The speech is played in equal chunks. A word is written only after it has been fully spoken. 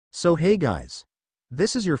So hey guys,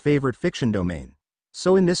 this is your favorite fiction domain.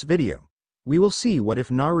 So in this video, we will see what if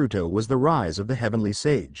Naruto was the rise of the heavenly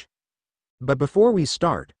sage. But before we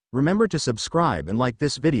start, remember to subscribe and like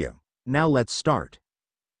this video. Now let's start.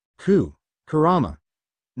 Kurama.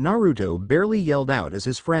 Naruto barely yelled out as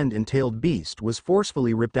his friend-entailed beast was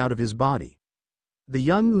forcefully ripped out of his body. The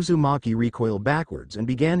young Uzumaki recoiled backwards and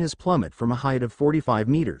began his plummet from a height of 45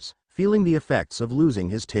 meters, feeling the effects of losing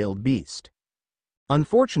his tailed beast.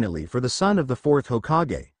 Unfortunately for the son of the fourth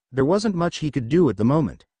Hokage, there wasn't much he could do at the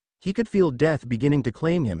moment. He could feel death beginning to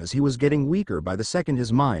claim him as he was getting weaker by the second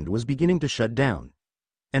his mind was beginning to shut down.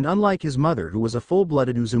 And unlike his mother, who was a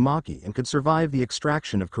full-blooded Uzumaki and could survive the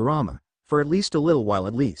extraction of Kurama, for at least a little while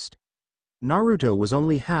at least, Naruto was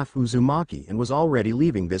only half Uzumaki and was already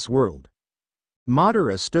leaving this world.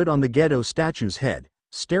 Madara stood on the Gedo statue's head,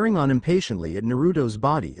 staring on impatiently at Naruto's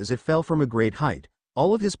body as it fell from a great height.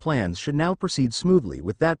 All of his plans should now proceed smoothly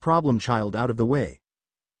with that problem child out of the way.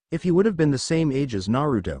 If he would have been the same age as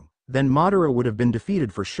Naruto, then Madara would have been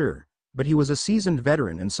defeated for sure, but he was a seasoned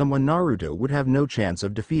veteran and someone Naruto would have no chance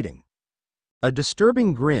of defeating. A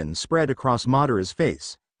disturbing grin spread across Madara's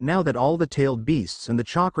face, now that all the tailed beasts and the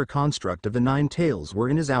chakra construct of the 9 tails were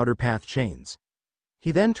in his outer path chains.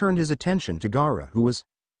 He then turned his attention to Gaara, who was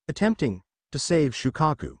attempting to save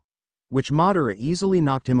Shukaku, which Madara easily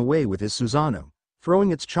knocked him away with his Susanoo,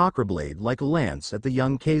 throwing its chakra blade like a lance at the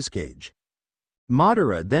young Kazekage.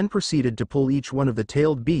 Madara then proceeded to pull each one of the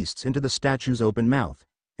tailed beasts into the statue's open mouth,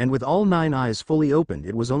 and with all 9 eyes fully opened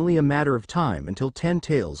it was only a matter of time until 10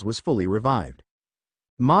 tails was fully revived.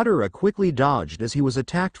 Madara quickly dodged as he was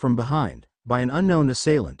attacked from behind by an unknown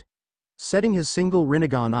assailant. Setting his single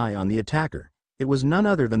Rinnegan eye on the attacker, it was none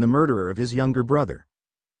other than the murderer of his younger brother,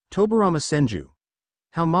 Tobirama Senju.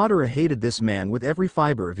 How Madara hated this man with every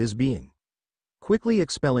fiber of his being. Quickly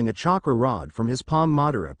expelling a chakra rod from his palm,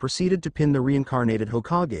 Madara proceeded to pin the reincarnated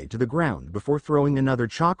Hokage to the ground before throwing another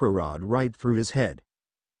chakra rod right through his head.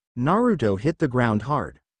 Naruto hit the ground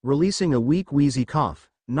hard, releasing a weak wheezy cough.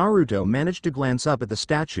 Naruto managed to glance up at the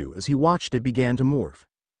statue as he watched it began to morph.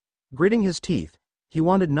 Gritting his teeth, he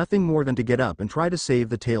wanted nothing more than to get up and try to save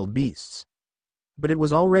the tailed beasts. But it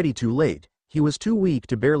was already too late. He was too weak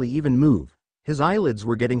to barely even move. His eyelids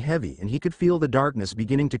were getting heavy and he could feel the darkness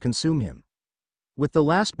beginning to consume him. With the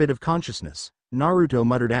last bit of consciousness, Naruto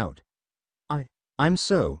muttered out, I'm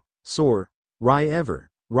so sore,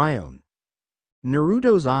 Ryon.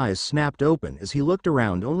 Naruto's eyes snapped open as he looked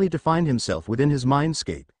around only to find himself within his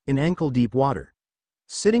mindscape, in ankle-deep water.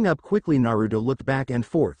 Sitting up quickly, Naruto looked back and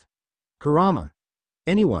forth. Kurama.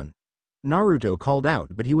 Anyone? Naruto called out,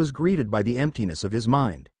 but he was greeted by the emptiness of his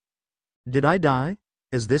mind. Did I die?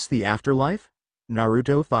 Is this the afterlife?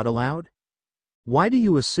 Naruto thought aloud. Why do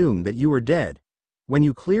you assume that you are dead, when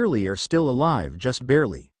you clearly are still alive, just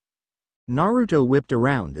barely? Naruto whipped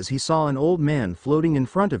around as he saw an old man floating in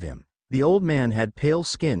front of him. The old man had pale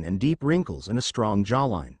skin and deep wrinkles and a strong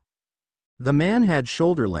jawline. The man had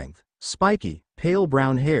shoulder-length, spiky, pale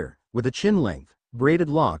brown hair, with a chin-length, braided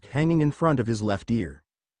lock hanging in front of his left ear.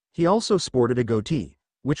 He also sported a goatee,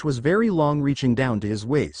 which was very long, reaching down to his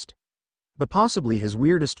waist. But possibly his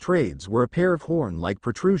weirdest traits were a pair of horn-like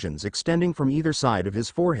protrusions extending from either side of his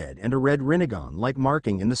forehead and a red Rinnegan-like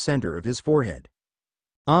marking in the center of his forehead.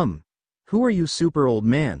 Who are you, super old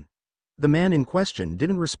man? The man in question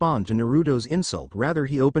didn't respond to Naruto's insult, rather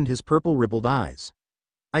he opened his purple rippled eyes.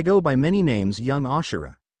 I go by many names, young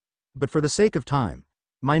Ashura. But for the sake of time,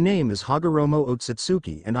 my name is Hagoromo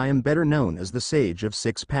Otsutsuki and I am better known as the Sage of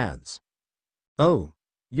 6 Paths. Oh,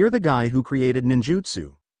 you're the guy who created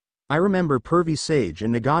ninjutsu. I remember Pervy Sage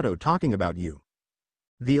and Nagato talking about you.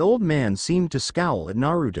 The old man seemed to scowl at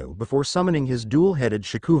Naruto before summoning his dual-headed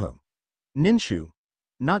Shikuho. Ninshu,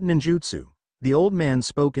 not ninjutsu. The old man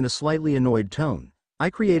spoke in a slightly annoyed tone.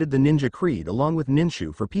 I created the ninja creed along with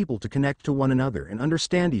Ninshu for people to connect to one another and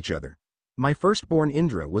understand each other. My firstborn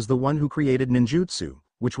Indra was the one who created ninjutsu,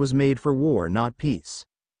 which was made for war, not peace.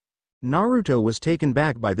 Naruto was taken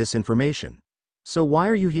back by this information. So why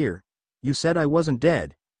are you here? You said I wasn't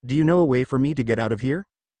dead. Do you know a way for me to get out of here?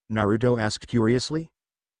 Naruto asked curiously.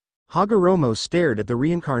 Hagoromo stared at the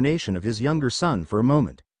reincarnation of his younger son for a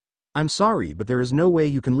moment. I'm sorry, but there is no way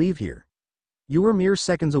you can leave here. You were mere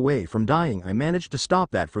seconds away from dying. I managed to stop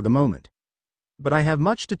that for the moment. But I have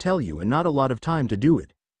much to tell you and not a lot of time to do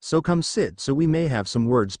it, so come sit so we may have some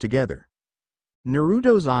words together.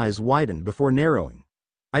 Naruto's eyes widened before narrowing.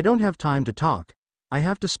 I don't have time to talk. I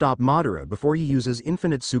have to stop Madara before he uses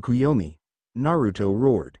infinite Tsukuyomi, Naruto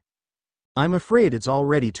roared. I'm afraid it's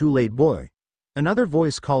already too late, boy. Another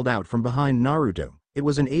voice called out from behind Naruto. It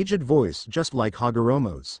was an aged voice just like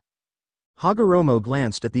Hagoromo's. Hagoromo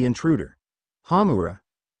glanced at the intruder. Hamura,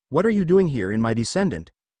 what are you doing here in my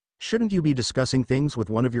descendant? Shouldn't you be discussing things with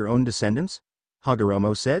one of your own descendants?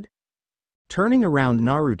 Hagoromo said. Turning around,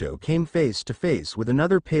 Naruto came face to face with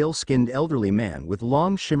another pale-skinned elderly man with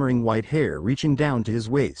long shimmering white hair reaching down to his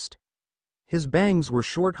waist. His bangs were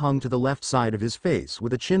short, hung to the left side of his face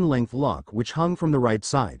with a chin-length lock which hung from the right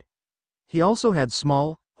side. He also had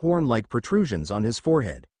small, horn-like protrusions on his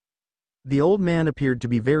forehead. The old man appeared to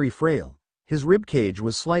be very frail, his rib cage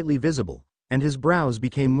was slightly visible, and his brows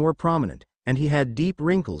became more prominent, and he had deep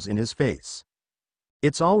wrinkles in his face.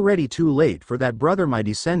 It's already too late for that brother. My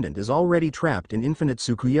descendant is already trapped in infinite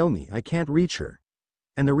Tsukuyomi. I can't reach her.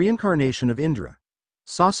 And the reincarnation of Indra,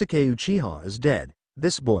 Sasuke Uchiha, is dead.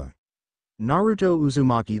 This boy, Naruto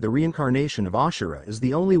Uzumaki, the reincarnation of Ashura, is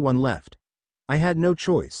the only one left. I had no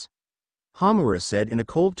choice. Hamura said in a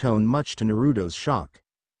cold tone, much to Naruto's shock.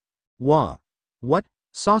 What?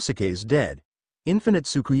 Sasuke's dead. Infinite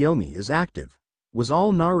Tsukuyomi is active. Was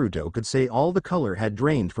all Naruto could say. All the color had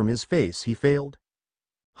drained from his face. He failed.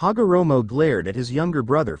 Hagoromo glared at his younger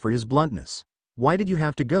brother for his bluntness. Why did you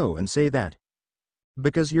have to go and say that?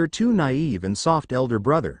 Because you're too naive and soft, elder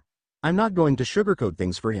brother. I'm not going to sugarcoat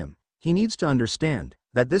things for him. He needs to understand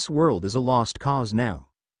that this world is a lost cause now.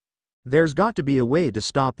 There's got to be a way to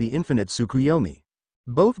stop the infinite Tsukuyomi.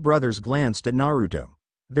 Both brothers glanced at Naruto.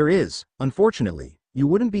 There is, unfortunately, you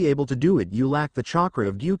wouldn't be able to do it. You lack the chakra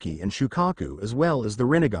of Gyuki and Shukaku as well as the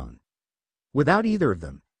Rinnegan. Without either of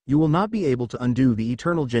them, you will not be able to undo the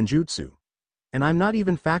eternal Genjutsu. And I'm not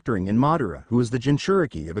even factoring in Madara, who is the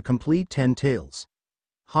Jinchuriki of a complete 10 tails.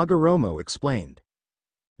 Hagoromo explained.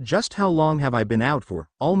 Just how long have I been out for?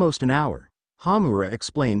 Almost an hour, Hamura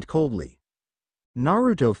explained coldly.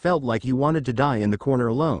 Naruto felt like he wanted to die in the corner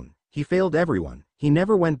alone. He failed everyone, he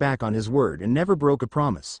never went back on his word and never broke a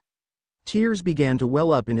promise. Tears began to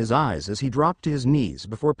well up in his eyes as he dropped to his knees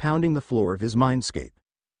before pounding the floor of his mindscape.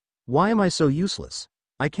 Why am I so useless?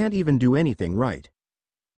 I can't even do anything right.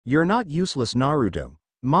 You're not useless, Naruto.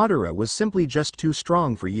 Madara was simply just too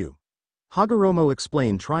strong for you. Hagoromo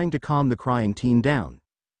explained, trying to calm the crying teen down.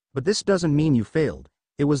 But this doesn't mean you failed.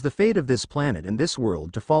 It was the fate of this planet and this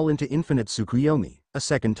world to fall into infinite Tsukuyomi a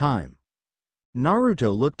second time.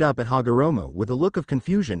 Naruto looked up at Hagoromo with a look of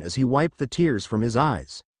confusion as he wiped the tears from his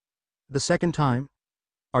eyes. The second time?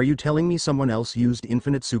 Are you telling me someone else used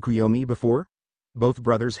infinite Tsukuyomi before? Both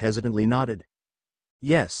brothers hesitantly nodded.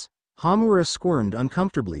 Yes. Hamura squirmed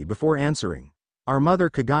uncomfortably before answering. Our mother,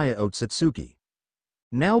 Kagaya Otsutsuki.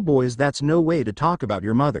 Now boys, that's no way to talk about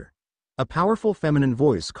your mother. A powerful feminine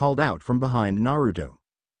voice called out from behind Naruto.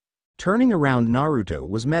 Turning around, Naruto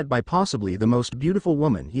was met by possibly the most beautiful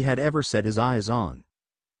woman he had ever set his eyes on.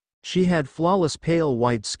 She had flawless pale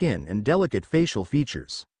white skin and delicate facial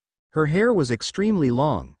features. Her hair was extremely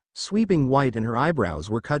long, sweeping white, and her eyebrows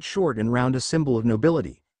were cut short and round, a symbol of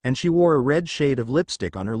nobility, and she wore a red shade of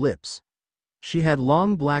lipstick on her lips. She had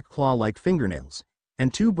long black claw-like fingernails,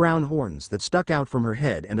 and 2 brown horns that stuck out from her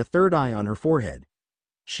head and a third eye on her forehead.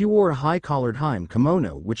 She wore a high-collared hime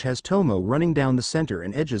kimono which has tomo running down the center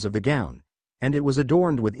and edges of the gown, and it was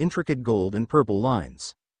adorned with intricate gold and purple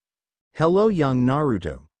lines. Hello, young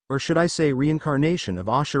Naruto, or should I say reincarnation of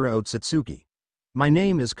Ashura Otsutsuki. My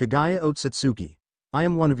name is Kagaya Otsutsuki. I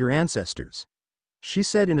am one of your ancestors, she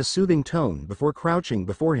said in a soothing tone before crouching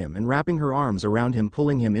before him and wrapping her arms around him,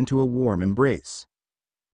 pulling him into a warm embrace.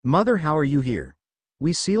 Mother, how are you here?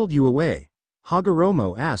 We sealed you away,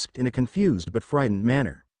 Hagoromo asked in a confused but frightened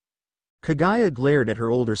manner. Kagaya glared at her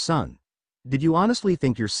older son. Did you honestly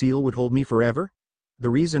think your seal would hold me forever? The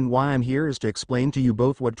reason why I'm here is to explain to you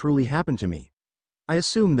both what truly happened to me. I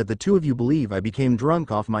assume that the two of you believe I became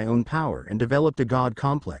drunk off my own power and developed a god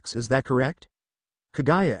complex, is that correct?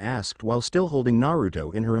 Kagaya asked while still holding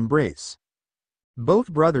Naruto in her embrace.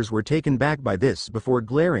 Both brothers were taken back by this before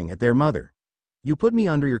glaring at their mother. You put me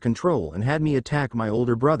under your control and had me attack my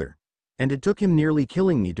older brother, and it took him nearly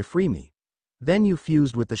killing me to free me. Then you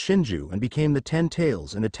fused with the Shinju and became the 10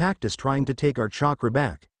 tails and attacked us, trying to take our chakra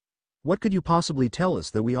back. What could you possibly tell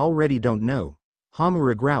us that we already don't know?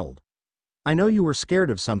 Hamura growled. I know you were scared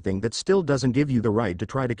of something that still doesn't give you the right to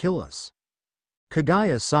try to kill us.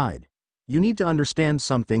 Kagaya sighed. You need to understand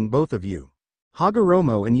something, both of you.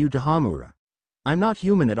 Hagoromo and you to Hamura. I'm not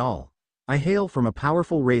human at all. I hail from a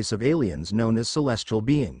powerful race of aliens known as celestial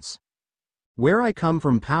beings. Where I come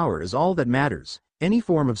from, power is all that matters. Any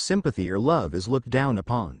form of sympathy or love is looked down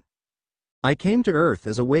upon. I came to Earth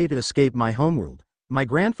as a way to escape my homeworld. My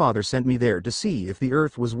grandfather sent me there to see if the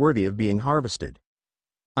Earth was worthy of being harvested.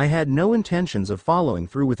 I had no intentions of following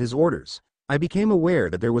through with his orders. I became aware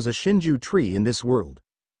that there was a Shinju tree in this world.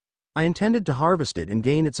 I intended to harvest it and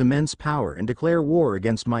gain its immense power and declare war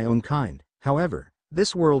against my own kind. However,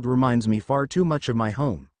 this world reminds me far too much of my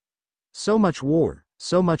home. So much war,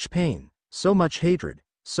 so much pain, so much hatred,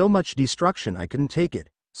 so much destruction I couldn't take it,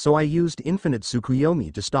 so I used infinite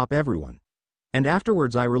Tsukuyomi to stop everyone. And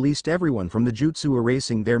afterwards I released everyone from the jutsu,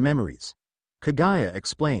 erasing their memories. Kagaya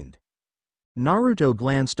explained. Naruto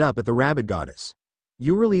glanced up at the rabbit goddess.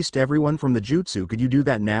 You released everyone from the jutsu, could you do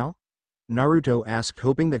that now? Naruto asked,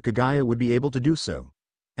 hoping that Kagaya would be able to do so.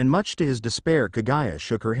 And much to his despair, Kagaya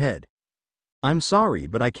shook her head. I'm sorry,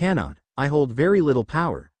 but I cannot. I hold very little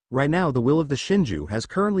power. Right now the will of the Shinju has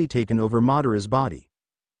currently taken over Madara's body.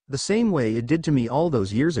 The same way it did to me all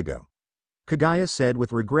those years ago. Kagaya said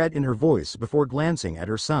with regret in her voice before glancing at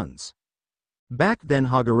her sons. Back then,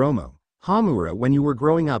 Hagoromo, Hamura, when you were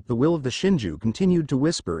growing up, the will of the Shinju continued to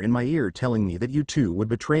whisper in my ear, telling me that you too would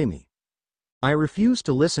betray me. I refused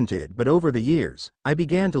to listen to it, but over the years, I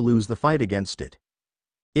began to lose the fight against it.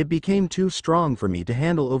 It became too strong for me to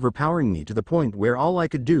handle, overpowering me to the point where all I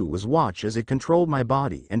could do was watch as it controlled my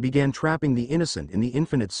body and began trapping the innocent in the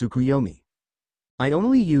infinite Tsukuyomi. I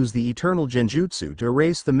only used the eternal genjutsu to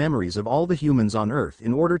erase the memories of all the humans on Earth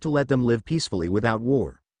in order to let them live peacefully without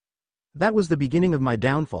war. That was the beginning of my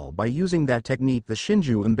downfall. By using that technique, the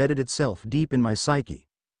Shinju embedded itself deep in my psyche.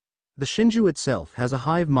 The Shinju itself has a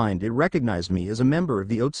hive mind. It recognized me as a member of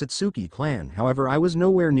the Otsutsuki clan. However, I was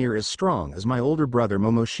nowhere near as strong as my older brother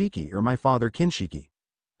Momoshiki or my father Kinshiki.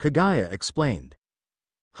 Kagaya explained.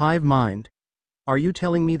 Hive mind? Are you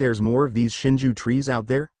telling me there's more of these Shinju trees out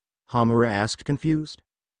there? Hamura asked, confused.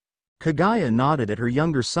 Kagaya nodded at her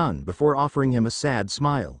younger son before offering him a sad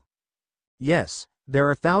smile. Yes, there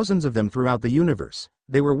are thousands of them throughout the universe.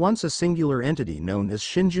 They were once a singular entity known as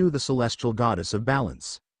Shinju, the celestial goddess of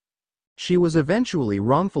balance. She was eventually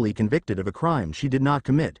wrongfully convicted of a crime she did not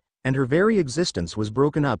commit, and her very existence was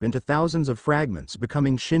broken up into thousands of fragments,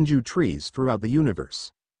 becoming Shinju trees throughout the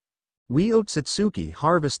universe. We Otsutsuki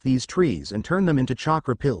harvest these trees and turn them into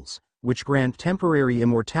chakra pills, which grant temporary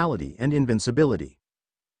immortality and invincibility.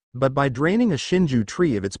 But by draining a Shinju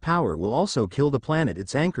tree of its power will also kill the planet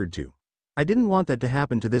it's anchored to. I didn't want that to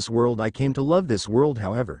happen to this world. I came to love this world,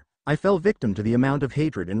 however, I fell victim to the amount of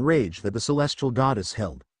hatred and rage that the celestial goddess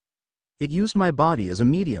held. It used my body as a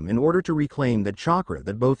medium in order to reclaim that chakra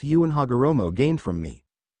that both you and Hagoromo gained from me.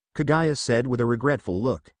 Kagaya said with a regretful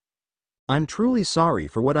look. I'm truly sorry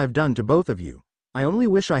for what I've done to both of you. I only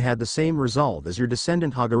wish I had the same resolve as your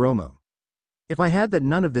descendant Hagoromo. If I had that,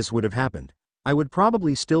 none of this would have happened. I would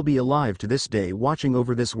probably still be alive to this day, watching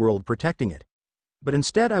over this world, protecting it. But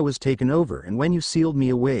instead I was taken over, and when you sealed me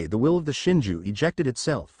away, the will of the Shinju ejected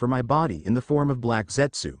itself from my body in the form of black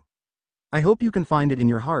Zetsu. I hope you can find it in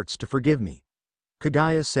your hearts to forgive me.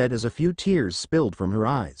 Kagaya said as a few tears spilled from her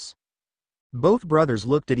eyes. Both brothers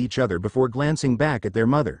looked at each other before glancing back at their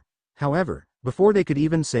mother. However, before they could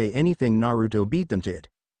even say anything, Naruto beat them to it.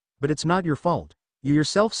 But it's not your fault. You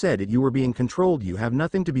yourself said it. You were being controlled. You have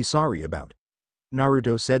nothing to be sorry about.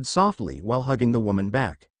 Naruto said softly while hugging the woman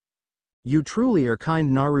back. You truly are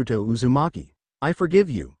kind, Naruto Uzumaki. I forgive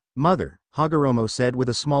you, mother, Hagoromo said with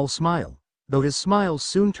a small smile, though his smile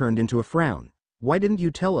soon turned into a frown. Why didn't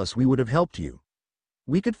you tell us? We would have helped you.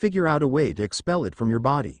 We could figure out a way to expel it from your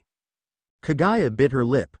body. Kagaya bit her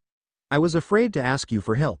lip. I was afraid to ask you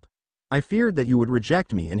for help. I feared that you would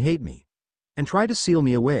reject me and hate me. And try to seal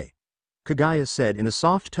me away. Kagaya said in a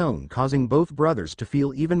soft tone, causing both brothers to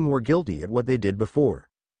feel even more guilty at what they did before.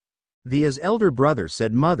 The elder brother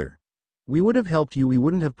said, Mother, we would have helped you. We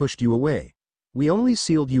wouldn't have pushed you away. We only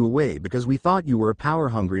sealed you away because we thought you were a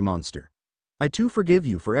power-hungry monster. I too forgive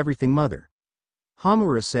you for everything, Mother.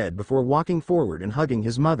 Hamura said before walking forward and hugging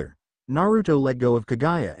his mother. Naruto let go of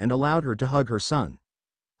Kagaya and allowed her to hug her son.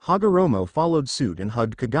 Hagoromo followed suit and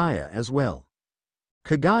hugged Kagaya as well.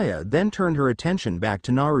 Kagaya then turned her attention back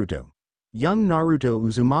to Naruto. Young Naruto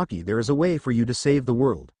Uzumaki, there is a way for you to save the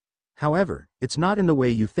world. However, it's not in the way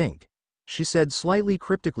you think, she said slightly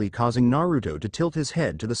cryptically, causing Naruto to tilt his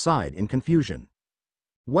head to the side in confusion.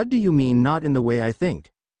 What do you mean, not in the way I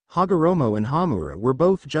think? Hagoromo and Hamura were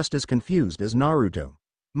both just as confused as Naruto.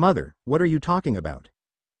 Mother, what are you talking about?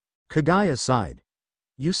 Kagaya sighed.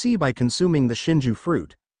 You see, by consuming the Shinju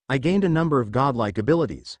fruit, I gained a number of godlike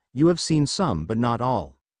abilities. You have seen some but not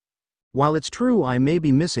all. While it's true I may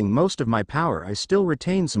be missing most of my power, I still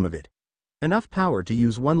retain some of it. Enough power to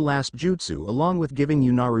use one last jutsu along with giving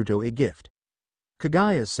you, Naruto, a gift.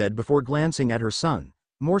 Kagaya said before glancing at her son,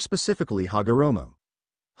 more specifically Hagoromo.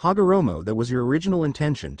 Hagoromo, that was your original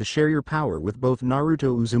intention, to share your power with both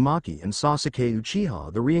Naruto Uzumaki and Sasuke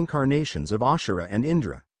Uchiha, the reincarnations of Ashura and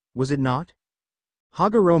Indra, was it not?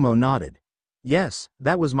 Hagoromo nodded. Yes,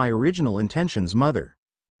 that was my original intentions, mother.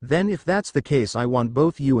 Then if that's the case, I want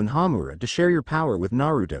both you and Hamura to share your power with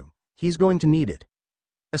Naruto. He's going to need it.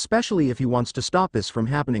 Especially if he wants to stop this from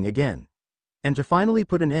happening again. And to finally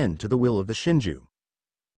put an end to the will of the Shinju.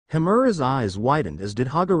 Hamura's eyes widened, as did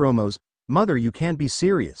Hagoromo's. Mother, you can't be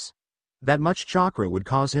serious. That much chakra would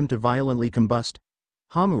cause him to violently combust.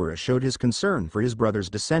 Hamura showed his concern for his brother's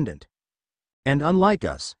descendant. And unlike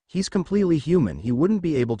us, he's completely human, he wouldn't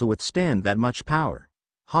be able to withstand that much power.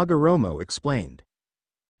 Hagoromo explained.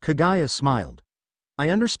 Kagaya smiled. I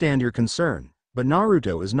understand your concern, but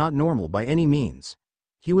Naruto is not normal by any means.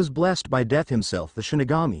 He was blessed by death himself. The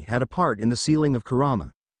Shinigami had a part in the sealing of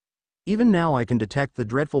Kurama. Even now I can detect the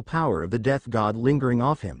dreadful power of the death god lingering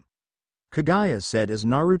off him. Kagaya said as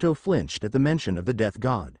Naruto flinched at the mention of the death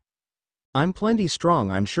god. I'm plenty strong,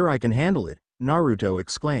 I'm sure I can handle it, Naruto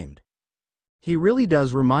exclaimed. He really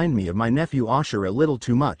does remind me of my nephew Ashura a little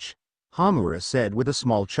too much, Hamura said with a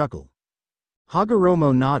small chuckle.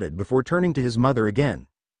 Hagoromo nodded before turning to his mother again.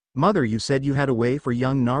 Mother, you said you had a way for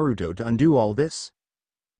young Naruto to undo all this?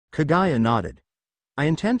 Kagaya nodded. I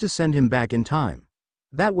intend to send him back in time.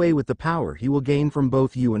 That way, with the power he will gain from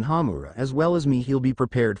both you and Hamura as well as me, he'll be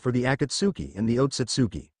prepared for the Akatsuki and the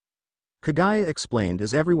Otsutsuki. Kagaya explained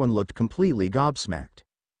as everyone looked completely gobsmacked.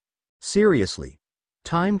 Seriously?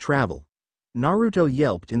 Time travel? Naruto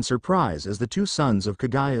yelped in surprise as the two sons of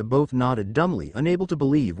Kagaya both nodded dumbly, unable to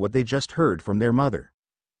believe what they just heard from their mother.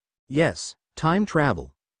 Yes, time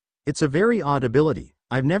travel. It's a very odd ability.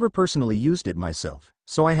 I've never personally used it myself,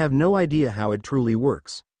 so I have no idea how it truly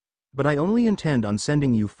works. But I only intend on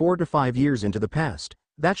sending you 4 to 5 years into the past.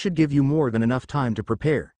 That should give you more than enough time to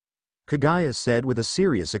prepare, Kagaya said with a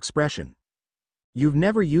serious expression. You've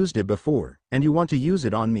never used it before, and you want to use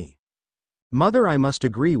it on me. Mother, I must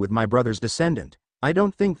agree with my brother's descendant. I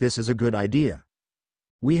don't think this is a good idea.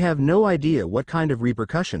 We have no idea what kind of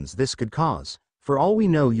repercussions this could cause. For all we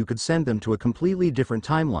know, you could send them to a completely different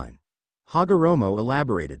timeline. Hagoromo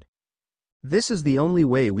elaborated. This is the only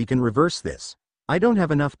way we can reverse this. I don't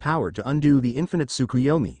have enough power to undo the infinite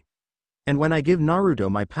Tsukuyomi. And when I give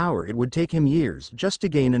Naruto my power, it would take him years just to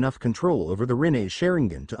gain enough control over the Rinne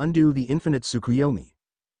Sharingan to undo the infinite Tsukuyomi.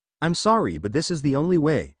 I'm sorry, but this is the only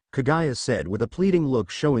way, Kagaya said with a pleading look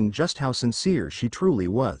showing just how sincere she truly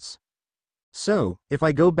was. So, if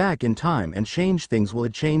I go back in time and change things, will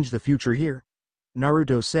it change the future here?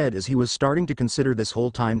 Naruto said as he was starting to consider this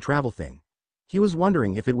whole time travel thing. He was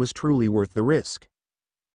wondering if it was truly worth the risk.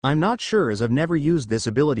 I'm not sure, as I've never used this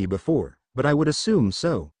ability before, but I would assume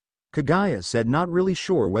so, Kagaya said, not really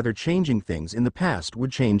sure whether changing things in the past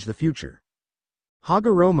would change the future.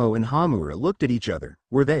 Hagoromo and Hamura looked at each other.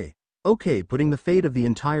 Were they okay putting the fate of the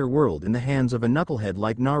entire world in the hands of a knucklehead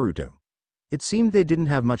like Naruto? It seemed they didn't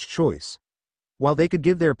have much choice. While they could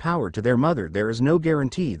give their power to their mother, there is no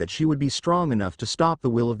guarantee that she would be strong enough to stop the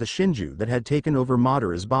will of the Shinju that had taken over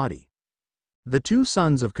Madara's body. The two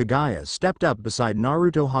sons of Kagaya stepped up beside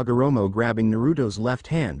Naruto, Hagoromo grabbing Naruto's left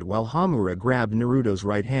hand while Hamura grabbed Naruto's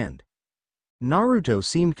right hand. Naruto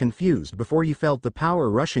seemed confused before he felt the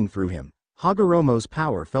power rushing through him. Hagoromo's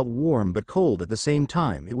power felt warm but cold at the same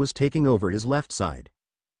time. It was taking over his left side,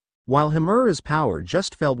 while Hamura's power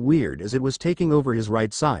just felt weird as it was taking over his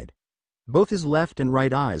right side. Both his left and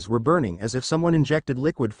right eyes were burning as if someone injected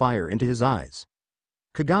liquid fire into his eyes.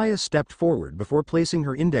 Kagaya stepped forward before placing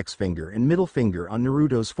her index finger and middle finger on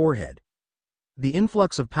Naruto's forehead. The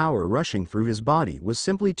influx of power rushing through his body was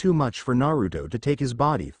simply too much for Naruto to take. His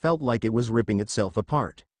body felt like it was ripping itself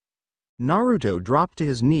apart. Naruto dropped to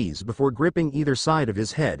his knees before gripping either side of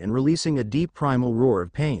his head and releasing a deep primal roar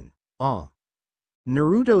of pain.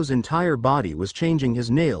 Naruto's entire body was changing.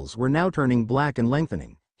 His nails were now turning black and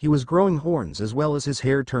lengthening. He was growing horns as well as his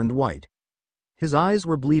hair turned white. His eyes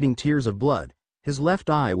were bleeding tears of blood. His left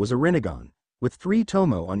eye was a Rinnegan, with 3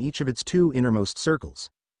 tomo on each of its 2 innermost circles,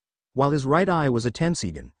 while his right eye was a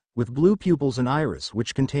Tenseigan, with blue pupils and iris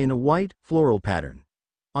which contain a white, floral pattern.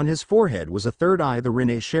 On his forehead was a third eye, the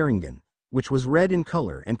Rinne Sharingan, which was red in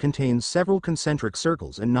color and contains several concentric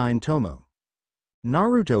circles and 9 tomo.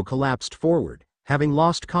 Naruto collapsed forward, having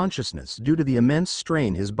lost consciousness due to the immense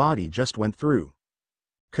strain his body just went through.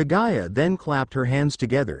 Kagaya then clapped her hands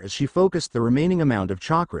together as she focused the remaining amount of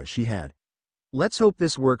chakra she had. Let's hope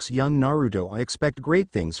this works, young Naruto. I expect great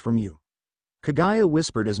things from you, Kagaya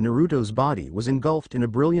whispered as Naruto's body was engulfed in a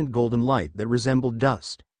brilliant golden light that resembled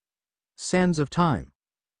dust. Sands of time,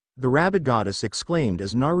 the rabbit goddess exclaimed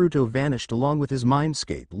as Naruto vanished along with his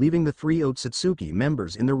mindscape, leaving the 3 Otsutsuki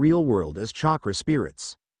members in the real world as chakra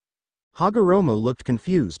spirits. Hagoromo looked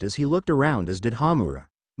confused as he looked around, as did Hamura.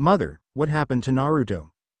 Mother, what happened to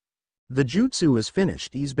Naruto? The jutsu is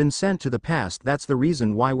finished. He's been sent to the past. That's the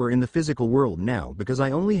reason why we're in the physical world now, because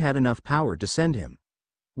I only had enough power to send him.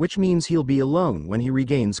 Which means he'll be alone when he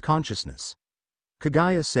regains consciousness.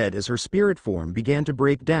 Kaguya said as her spirit form began to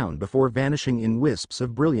break down before vanishing in wisps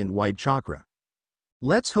of brilliant white chakra.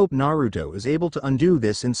 Let's hope Naruto is able to undo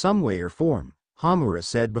this in some way or form, Hamura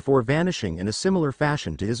said before vanishing in a similar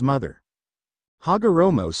fashion to his mother.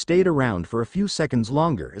 Hagoromo stayed around for a few seconds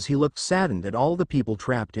longer as he looked saddened at all the people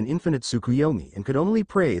trapped in infinite Tsukuyomi and could only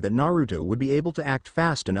pray that Naruto would be able to act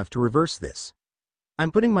fast enough to reverse this.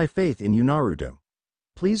 I'm putting my faith in you, Naruto.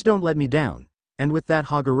 Please don't let me down, and with that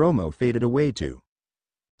Hagoromo faded away too.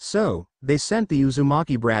 So, they sent the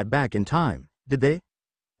Uzumaki brat back in time, did they?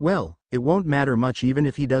 Well, it won't matter much. Even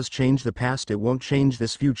if he does change the past, it won't change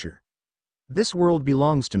this future. This world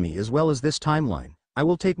belongs to me as well as this timeline. I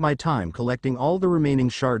will take my time collecting all the remaining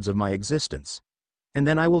shards of my existence. And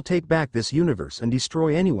then I will take back this universe and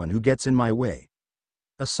destroy anyone who gets in my way.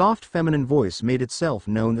 A soft feminine voice made itself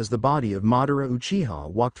known as the body of Madara Uchiha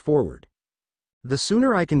walked forward. The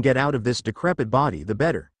sooner I can get out of this decrepit body, the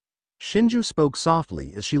better. Shinju spoke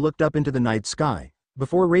softly as she looked up into the night sky,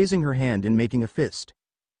 before raising her hand and making a fist.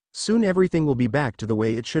 Soon everything will be back to the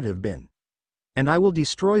way it should have been. And I will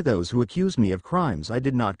destroy those who accused me of crimes I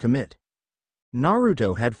did not commit.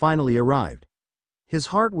 Naruto had finally arrived. His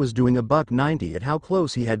heart was doing a $190 at how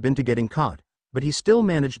close he had been to getting caught, but he still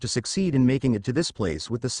managed to succeed in making it to this place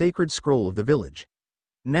with the sacred scroll of the village.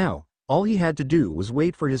 Now, all he had to do was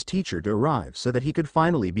wait for his teacher to arrive so that he could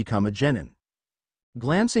finally become a genin.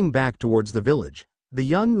 Glancing back towards the village, the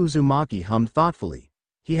young Uzumaki hummed thoughtfully.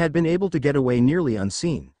 He had been able to get away nearly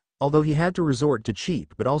unseen, although he had to resort to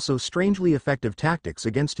cheap but also strangely effective tactics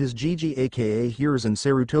against his Gigi aka Hiruzen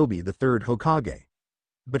Sarutobi the third Hokage.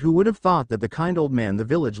 But who would have thought that the kind old man the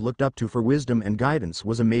village looked up to for wisdom and guidance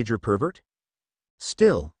was a major pervert?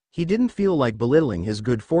 Still, he didn't feel like belittling his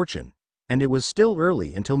good fortune, and it was still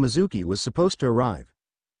early until Mizuki was supposed to arrive.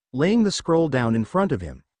 Laying the scroll down in front of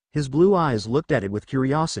him, his blue eyes looked at it with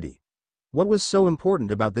curiosity. What was so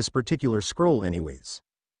important about this particular scroll anyways?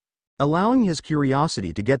 Allowing his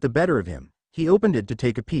curiosity to get the better of him, he opened it to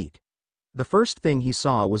take a peek. The first thing he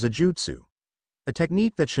saw was a jutsu. A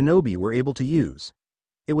technique that shinobi were able to use.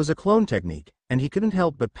 It was a clone technique, and he couldn't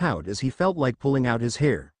help but pout as he felt like pulling out his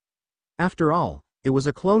hair. After all, it was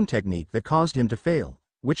a clone technique that caused him to fail,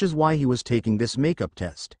 which is why he was taking this makeup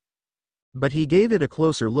test. But he gave it a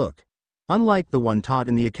closer look. Unlike the one taught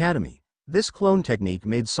in the academy, this clone technique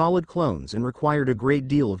made solid clones and required a great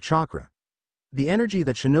deal of chakra. The energy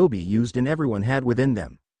that shinobi used in everyone had within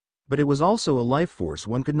them. But it was also a life force.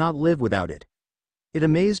 One could not live without it. It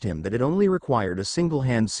amazed him that it only required a single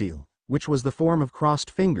hand seal, which was the form of crossed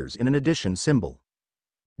fingers in an addition symbol.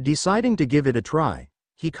 Deciding to give it a try,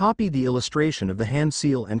 he copied the illustration of the hand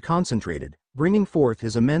seal and concentrated, bringing forth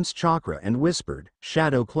his immense chakra and whispered,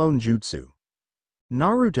 "Shadow Clone Jutsu."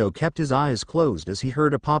 Naruto kept his eyes closed as he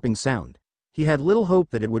heard a popping sound. He had little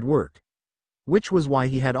hope that it would work. Which was why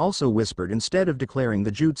he had also whispered instead of declaring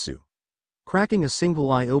the jutsu. Cracking a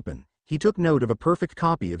single eye open, he took note of a perfect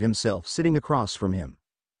copy of himself sitting across from him.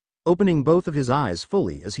 Opening both of his eyes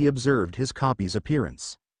fully as he observed his copy's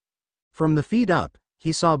appearance. From the feet up,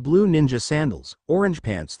 he saw blue ninja sandals, orange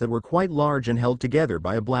pants that were quite large and held together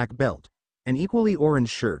by a black belt, an equally orange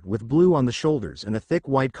shirt with blue on the shoulders and a thick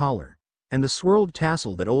white collar, and the swirled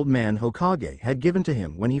tassel that old man Hokage had given to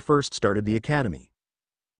him when he first started the academy.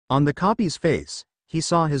 On the copy's face, he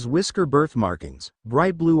saw his whisker birthmarkings,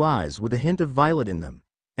 bright blue eyes with a hint of violet in them,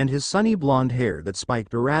 and his sunny blonde hair that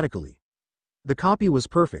spiked erratically. The copy was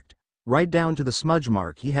perfect, right down to the smudge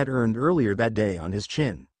mark he had earned earlier that day on his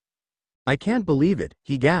chin. "I can't believe it,"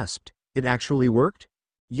 he gasped. "It actually worked?"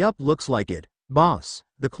 "Yup, looks like it, boss,"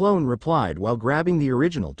 the clone replied while grabbing the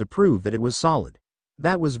original to prove that it was solid.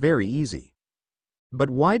 "That was very easy." "But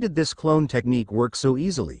why did this clone technique work so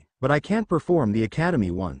easily, but I can't perform the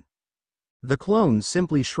academy one?" The clone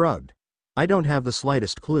simply shrugged. "I don't have the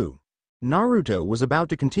slightest clue." Naruto was about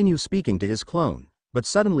to continue speaking to his clone, but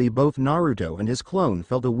suddenly both Naruto and his clone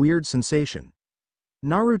felt a weird sensation.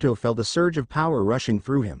 Naruto felt a surge of power rushing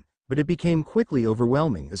through him, but it became quickly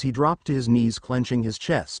overwhelming as he dropped to his knees, clenching his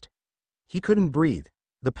chest. He couldn't breathe.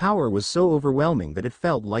 The power was so overwhelming that it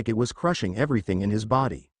felt like it was crushing everything in his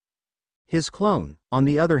body. His clone, on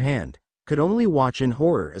the other hand, could only watch in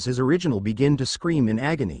horror as his original began to scream in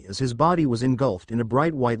agony as his body was engulfed in a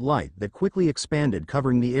bright white light that quickly expanded,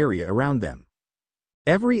 covering the area around them.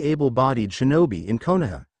 Every able-bodied shinobi in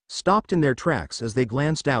Konoha stopped in their tracks as they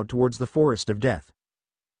glanced out towards the forest of death.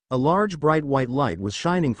 A large bright white light was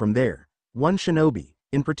shining from there. One shinobi,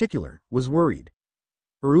 in particular, was worried.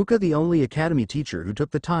 Iruka, the only academy teacher who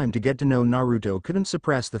took the time to get to know Naruto, couldn't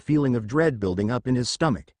suppress the feeling of dread building up in his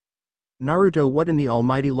stomach. Naruto, what in the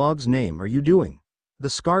almighty log's name are you doing?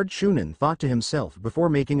 The scarred Chunin thought to himself before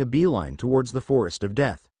making a beeline towards the forest of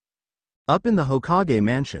death. Up in the Hokage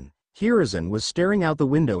mansion, Hiruzen was staring out the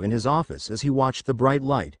window in his office as he watched the bright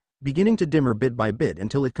light, beginning to dimmer bit by bit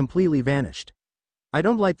until it completely vanished. I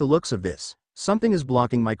don't like the looks of this, something is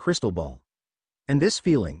blocking my crystal ball. And this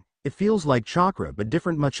feeling, it feels like chakra but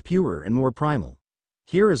different, much purer and more primal.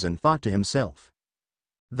 Hiruzen thought to himself.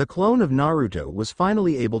 The clone of Naruto was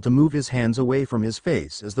finally able to move his hands away from his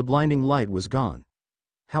face as the blinding light was gone.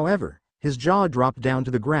 However, his jaw dropped down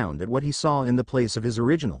to the ground at what he saw in the place of his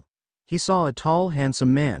original. He saw a tall,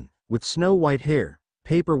 handsome man, with snow-white hair,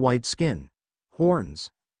 paper-white skin,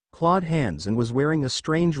 horns, clawed hands, and was wearing a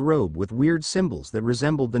strange robe with weird symbols that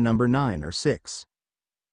resembled the number 9 or 6.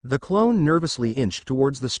 The clone nervously inched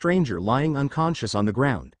towards the stranger lying unconscious on the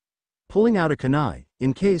ground, pulling out a kunai,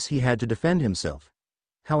 in case he had to defend himself.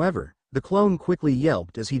 However, the clone quickly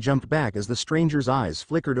yelped as he jumped back as the stranger's eyes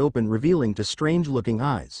flickered open, revealing two strange-looking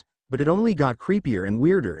eyes, but it only got creepier and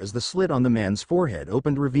weirder as the slit on the man's forehead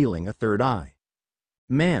opened, revealing a third eye.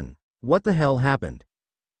 Man, what the hell happened?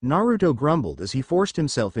 Naruto grumbled as he forced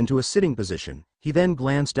himself into a sitting position. He then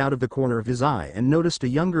glanced out of the corner of his eye and noticed a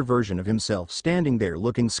younger version of himself standing there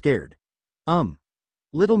looking scared.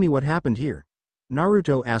 Little me, what happened here?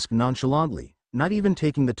 Naruto asked nonchalantly, not even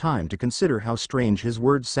taking the time to consider how strange his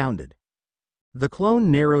words sounded. The clone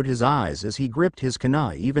narrowed his eyes as he gripped his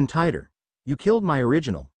kunai even tighter. You killed my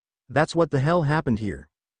original. That's what the hell happened here.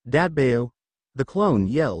 Dadbao! The clone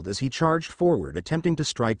yelled as he charged forward, attempting to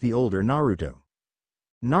strike the older Naruto.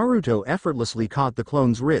 Naruto effortlessly caught the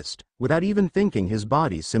clone's wrist. Without even thinking, his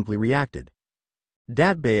body simply reacted.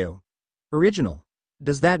 Dadbao! Original!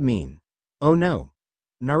 Does that mean? Oh no!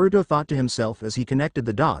 Naruto thought to himself as he connected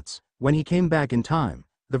the dots. When he came back in time,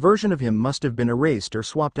 the version of him must have been erased or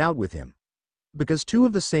swapped out with him. Because two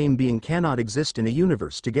of the same being cannot exist in a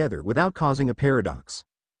universe together without causing a paradox.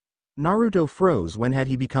 Naruto froze. When had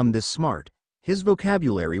he become this smart? His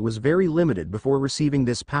vocabulary was very limited before receiving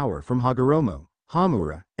this power from Hagoromo,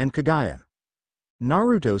 Hamura, and Kagaya.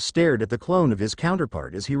 Naruto stared at the clone of his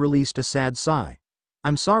counterpart as he released a sad sigh.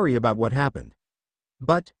 I'm sorry about what happened.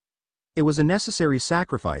 But it was a necessary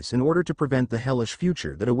sacrifice in order to prevent the hellish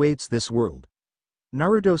future that awaits this world.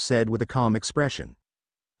 Naruto said with a calm expression.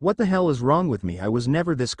 What the hell is wrong with me? I was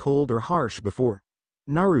never this cold or harsh before.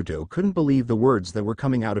 Naruto couldn't believe the words that were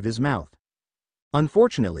coming out of his mouth.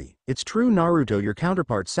 Unfortunately, it's true, Naruto, your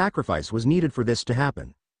counterpart's sacrifice was needed for this to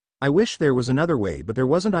happen. I wish there was another way, but there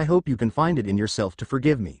wasn't. I hope you can find it in yourself to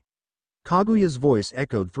forgive me. Kaguya's voice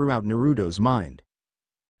echoed throughout Naruto's mind.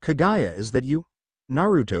 Kagaya, is that you?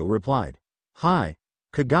 Naruto replied. Hi,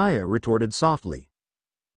 Kagaya retorted softly.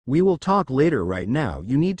 We will talk later. Right now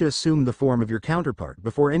you need to assume the form of your counterpart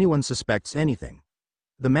before anyone suspects anything.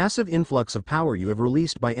 The massive influx of power you have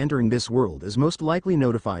released by entering this world is most likely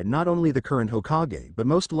notified not only the current Hokage but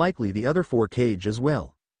most likely the other 4 Kage as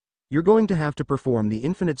well. You're going to have to perform the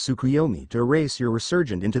infinite Tsukuyomi to erase your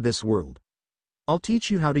resurgent into this world. I'll teach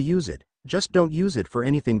you how to use it, just don't use it for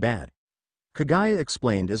anything bad. Kagaya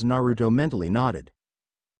explained as Naruto mentally nodded.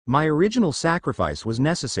 My original sacrifice was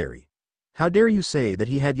necessary. How dare you say that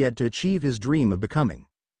he had yet to achieve his dream of becoming?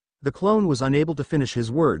 The clone was unable to finish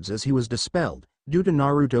his words as he was dispelled, due to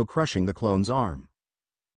Naruto crushing the clone's arm.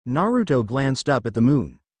 Naruto glanced up at the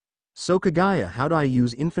moon. So Kagaya, how do I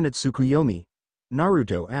use infinite Tsukuyomi?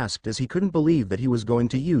 Naruto asked as he couldn't believe that he was going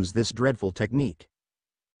to use this dreadful technique.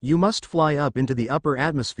 You must fly up into the upper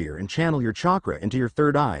atmosphere and channel your chakra into your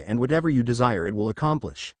third eye, and whatever you desire it will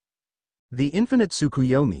accomplish. The infinite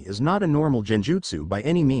Tsukuyomi is not a normal genjutsu by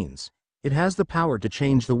any means. It has the power to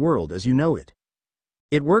change the world as you know it.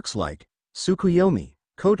 It works like Tsukuyomi,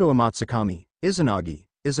 Koto Amatsukami, Izanagi,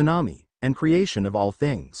 Izanami, and creation of all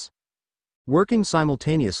things, working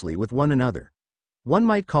simultaneously with one another. One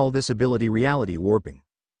might call this ability reality warping.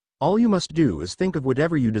 All you must do is think of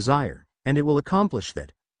whatever you desire, and it will accomplish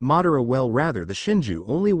that. Madara, the Shinju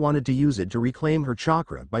only wanted to use it to reclaim her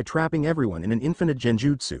chakra by trapping everyone in an infinite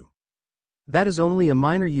genjutsu. That is only a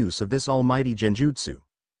minor use of this almighty genjutsu.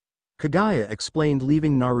 Kagaya explained,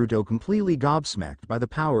 leaving Naruto completely gobsmacked by the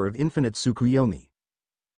power of infinite Tsukuyomi.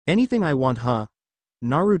 Anything I want, huh?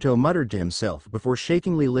 Naruto muttered to himself before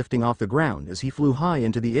shakingly lifting off the ground as he flew high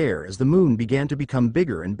into the air as the moon began to become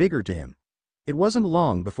bigger and bigger to him. It wasn't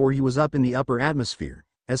long before he was up in the upper atmosphere,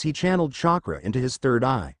 as he channeled chakra into his third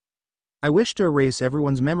eye. I wish to erase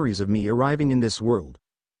everyone's memories of me arriving in this world.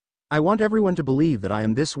 I want everyone to believe that I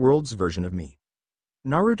am this world's version of me.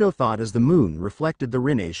 Naruto thought as the moon reflected the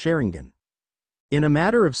Rinne Sharingan. In a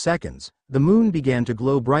matter of seconds, the moon began to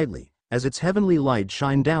glow brightly, as its heavenly light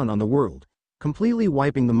shined down on the world, completely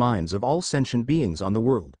wiping the minds of all sentient beings on the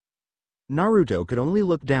world. Naruto could only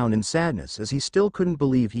look down in sadness as he still couldn't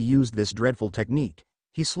believe he used this dreadful technique.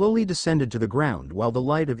 He slowly descended to the ground while the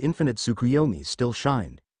light of infinite Tsukuyomi still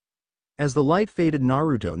shined. As the light faded,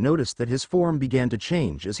 Naruto noticed that his form began to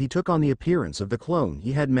change as he took on the appearance of the clone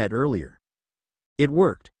he had met earlier. It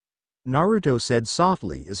worked, Naruto said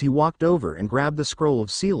softly as he walked over and grabbed the scroll of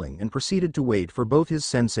sealing and proceeded to wait for both his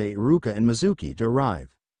sensei Iruka and Mizuki to arrive.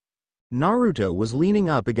 Naruto was leaning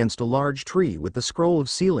up against a large tree with the scroll of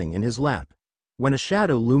sealing in his lap. When a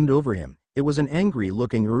shadow loomed over him, it was an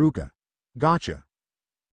angry-looking Iruka. Gotcha.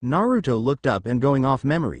 Naruto looked up and, going off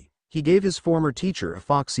memory, he gave his former teacher a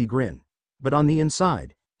foxy grin. But on the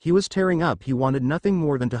inside, he was tearing up. He wanted nothing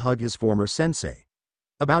more than to hug his former sensei.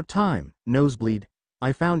 About time, Nosebleed.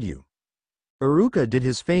 I found you. Iruka did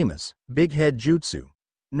his famous, big head jutsu.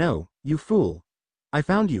 No, you fool. I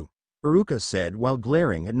found you, Iruka said while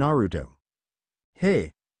glaring at Naruto.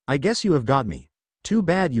 Hey, I guess you have got me. Too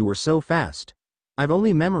bad you were so fast. I've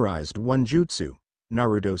only memorized one jutsu,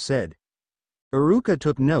 Naruto said. Iruka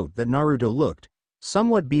took note that Naruto looked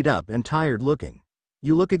somewhat beat up and tired looking.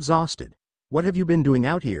 You look exhausted. What have you been doing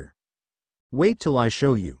out here? Wait till I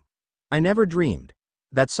show you. I never dreamed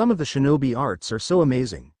that some of the shinobi arts are so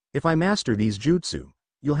amazing. If I master these jutsu,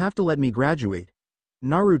 you'll have to let me graduate.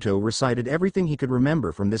 Naruto recited everything he could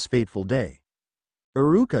remember from this fateful day.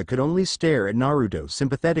 Iruka could only stare at Naruto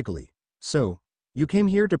sympathetically. So, you came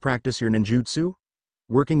here to practice your ninjutsu?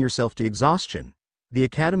 Working yourself to exhaustion, the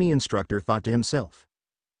academy instructor thought to himself.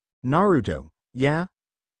 Naruto, yeah?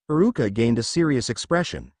 Iruka gained a serious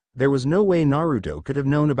expression. There was no way Naruto could have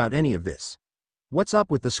known about any of this. What's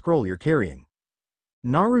up with the scroll you're carrying?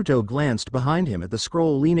 Naruto glanced behind him at the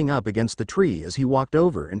scroll leaning up against the tree as he walked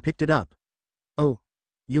over and picked it up. Oh,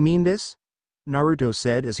 you mean this? Naruto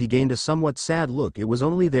said as he gained a somewhat sad look. It was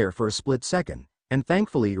only there for a split second, and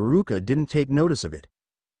thankfully Iruka didn't take notice of it.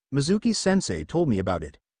 Mizuki-sensei told me about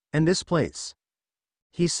it. And this place.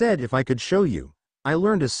 He said if I could show you, I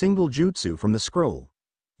learned a single jutsu from the scroll.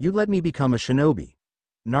 You'd let me become a shinobi.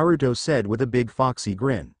 Naruto said with a big foxy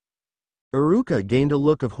grin. Iruka gained a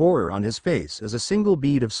look of horror on his face as a single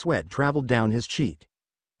bead of sweat traveled down his cheek.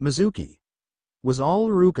 Mizuki was all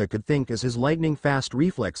Iruka could think as his lightning-fast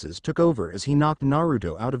reflexes took over as he knocked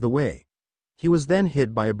Naruto out of the way. He was then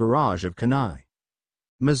hit by a barrage of kunai.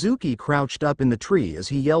 Mizuki crouched up in the tree as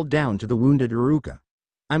he yelled down to the wounded Iruka.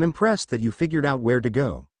 I'm impressed that you figured out where to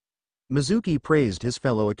go. Mizuki praised his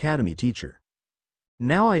fellow academy teacher.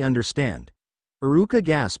 Now I understand. Iruka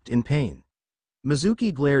gasped in pain.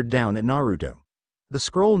 Mizuki glared down at Naruto. The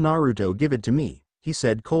scroll, Naruto, give it to me, he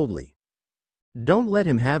said coldly. Don't let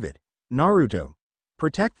him have it, Naruto.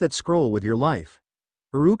 Protect that scroll with your life.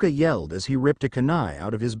 Iruka yelled as he ripped a kunai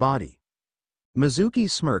out of his body. Mizuki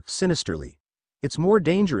smirked sinisterly. It's more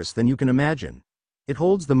dangerous than you can imagine. It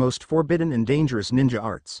holds the most forbidden and dangerous ninja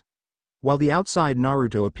arts. While the outside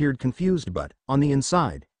Naruto appeared confused, but, on the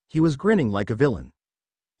inside, he was grinning like a villain.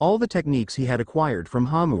 All the techniques he had acquired from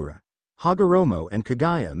Hamura, Hagoromo and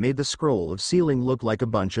Kagaya made the scroll of sealing look like a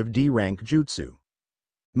bunch of D-rank jutsu.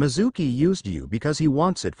 Mizuki used you because he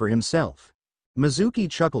wants it for himself. Mizuki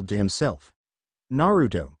chuckled to himself.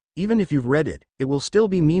 Naruto, even if you've read it, it will still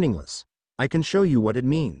be meaningless. I can show you what it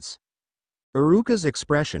means. Iruka's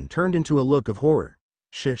expression turned into a look of horror.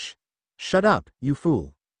 Shish. Shut up, you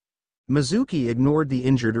fool. Mizuki ignored the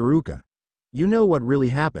injured Iruka. You know what really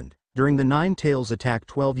happened during the Nine Tails attack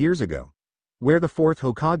 12 years ago, where the fourth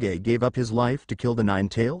Hokage gave up his life to kill the Nine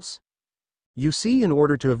Tails? You see, in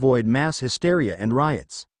order to avoid mass hysteria and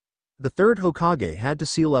riots, the third Hokage had to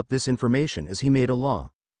seal up this information as he made a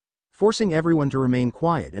law, forcing everyone to remain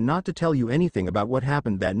quiet and not to tell you anything about what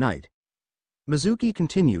happened that night. Mizuki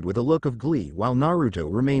continued with a look of glee while Naruto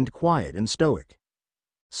remained quiet and stoic.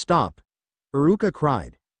 Stop! Iruka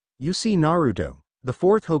cried. You see, Naruto, the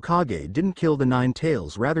fourth Hokage didn't kill the Nine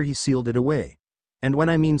Tails, rather he sealed it away. And when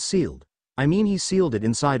I mean sealed, I mean he sealed it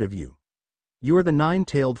inside of you. You are the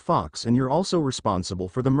nine-tailed fox and you're also responsible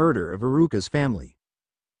for the murder of Iruka's family.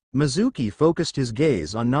 Mizuki focused his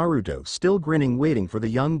gaze on Naruto, still grinning, waiting for the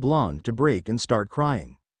young blonde to break and start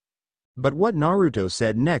crying. But what Naruto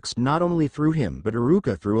said next not only threw him but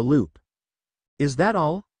Iruka through a loop. Is that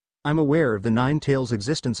all? I'm aware of the Nine Tails'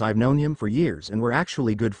 existence. I've known him for years and we're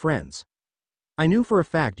actually good friends. I knew for a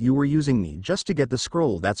fact you were using me just to get the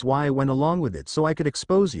scroll. That's why I went along with it, so I could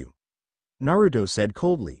expose you. Naruto said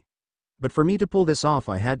coldly. But for me to pull this off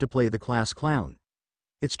I had to play the class clown.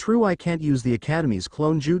 It's true I can't use the academy's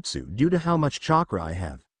clone jutsu due to how much chakra I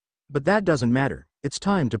have. But that doesn't matter, it's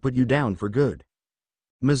time to put you down for good.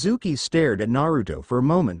 Mizuki stared at Naruto for a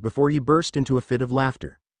moment before he burst into a fit of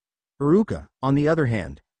laughter. Iruka, on the other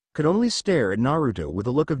hand, could only stare at Naruto with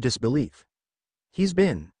a look of disbelief. He's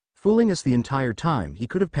been fooling us the entire time. He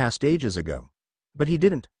could have passed ages ago. But he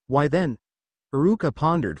didn't. Why then? Iruka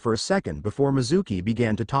pondered for a second before Mizuki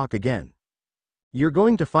began to talk again. You're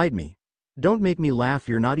going to fight me? Don't make me laugh,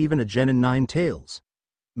 you're not even a genin nine tails.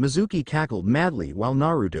 Mizuki cackled madly while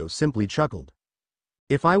Naruto simply chuckled.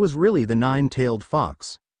 If I was really the nine-tailed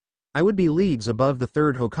fox, I would be leagues above the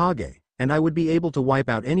third Hokage, and I would be able to wipe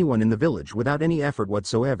out anyone in the village without any effort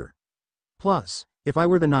whatsoever. Plus, if I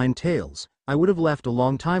were the nine tails, I would have left a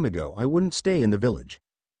long time ago. I wouldn't stay in the village.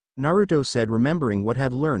 Naruto said, remembering what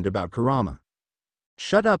had learned about Kurama.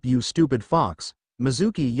 Shut up, you stupid fox,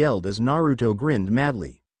 Mizuki yelled as Naruto grinned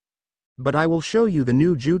madly. But I will show you the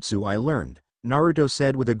new jutsu I learned, Naruto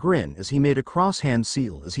said with a grin as he made a cross-hand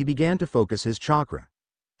seal as he began to focus his chakra.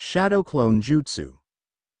 Shadow Clone Jutsu.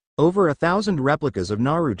 Over 1,000 replicas of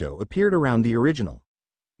Naruto appeared around the original.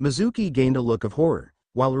 Mizuki gained a look of horror,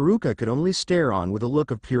 while Iruka could only stare on with a look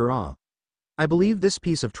of pure awe. I believe this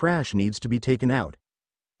piece of trash needs to be taken out.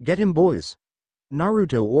 Get him, boys.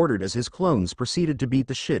 Naruto ordered as his clones proceeded to beat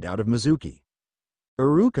the shit out of Mizuki.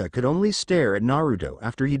 Iruka could only stare at Naruto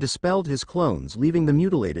after he dispelled his clones, leaving the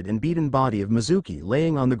mutilated and beaten body of Mizuki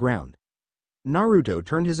laying on the ground. Naruto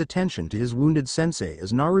turned his attention to his wounded sensei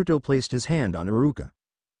as Naruto placed his hand on Iruka.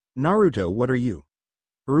 Naruto, what are you?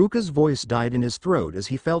 Iruka's voice died in his throat as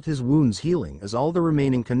he felt his wounds healing as all the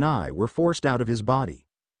remaining kunai were forced out of his body.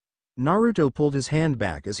 Naruto pulled his hand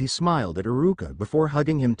back as he smiled at Iruka before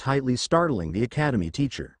hugging him tightly, startling the academy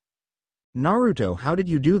teacher. Naruto, how did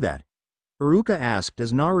you do that? Iruka asked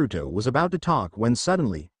as Naruto was about to talk when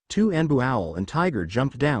suddenly, two Anbu Owl and Tiger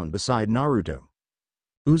jumped down beside Naruto.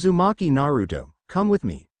 Uzumaki, Naruto, come with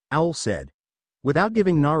me, Owl said. Without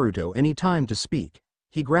giving Naruto any time to speak,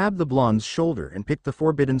 he grabbed the blonde's shoulder and picked the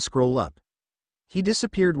forbidden scroll up. He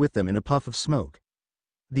disappeared with them in a puff of smoke.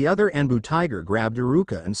 The other Anbu Tiger grabbed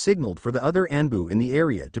Iruka and signaled for the other Anbu in the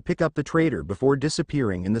area to pick up the traitor before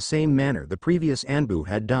disappearing in the same manner the previous Anbu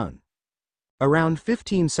had done. Around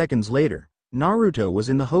 15 seconds later, Naruto was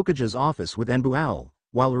in the Hokage's office with Anbu Owl,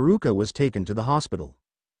 while Iruka was taken to the hospital.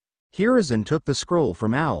 Hiruzen took the scroll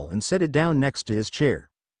from Owl and set it down next to his chair.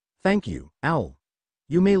 Thank you, Owl.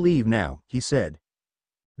 You may leave now, he said.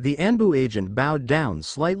 The Anbu agent bowed down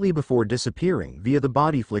slightly before disappearing via the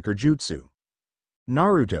body flicker jutsu.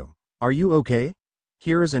 Naruto, are you okay?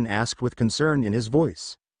 Hiruzen asked with concern in his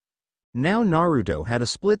voice. Now Naruto had a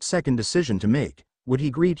split-second decision to make. Would he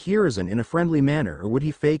greet Hiruzen in a friendly manner or would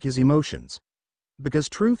he fake his emotions? Because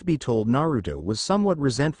truth be told, Naruto was somewhat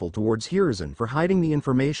resentful towards Hiruzen for hiding the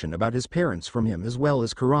information about his parents from him as well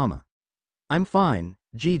as Kurama. I'm fine,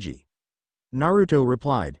 Gigi. Naruto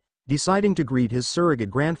replied, deciding to greet his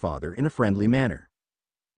surrogate grandfather in a friendly manner.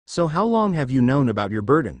 So how long have you known about your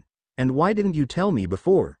burden? And why didn't you tell me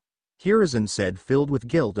before? Hiruzen said, filled with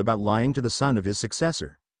guilt about lying to the son of his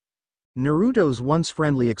successor. Naruto's once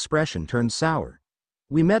friendly expression turned sour.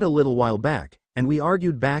 We met a little while back, and we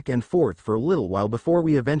argued back and forth for a little while before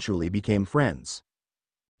we eventually became friends.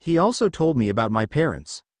 He also told me about my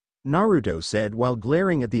parents, Naruto said while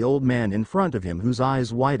glaring at the old man in front of him whose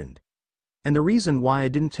eyes widened. And the reason why I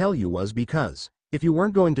didn't tell you was because, if you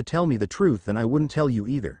weren't going to tell me the truth then I wouldn't tell you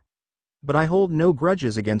either. But I hold no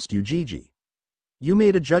grudges against you, Gigi. You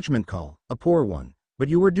made a judgment call, a poor one, but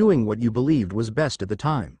you were doing what you believed was best at the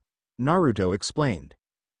time, Naruto explained.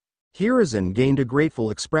 Hiruzen gained a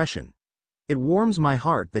grateful expression. It warms my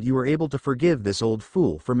heart that you were able to forgive this old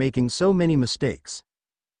fool for making so many mistakes.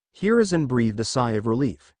 Hiruzen breathed a sigh of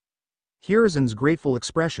relief. Hiruzen's grateful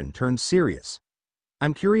expression turned serious.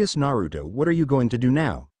 I'm curious, Naruto, what are you going to do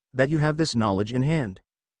now, that you have this knowledge in hand?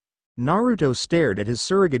 Naruto stared at his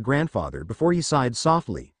surrogate grandfather before he sighed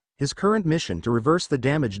softly. His current mission to reverse the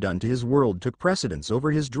damage done to his world took precedence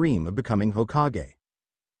over his dream of becoming Hokage.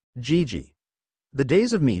 Gigi. The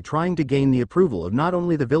days of me trying to gain the approval of not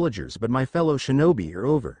only the villagers but my fellow shinobi are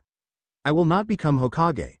over. I will not become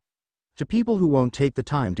Hokage. To people who won't take the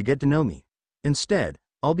time to get to know me. Instead,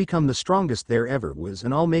 I'll become the strongest there ever was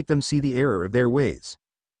and I'll make them see the error of their ways.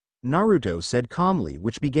 Naruto said calmly,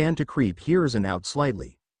 which began to creep Hiruzen out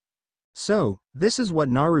slightly. So, this is what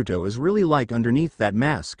Naruto is really like underneath that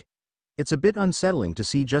mask. It's a bit unsettling to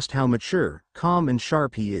see just how mature, calm and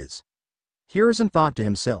sharp he is. Hiruzen thought to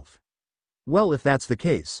himself. Well, if that's the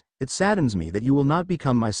case, it saddens me that you will not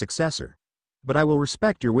become my successor. But I will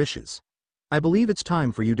respect your wishes. I believe it's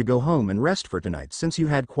time for you to go home and rest for tonight since you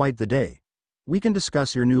had quite the day. We can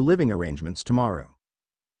discuss your new living arrangements tomorrow.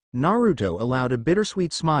 Naruto allowed a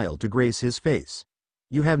bittersweet smile to grace his face.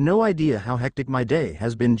 You have no idea how hectic my day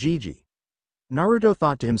has been, Gigi. Naruto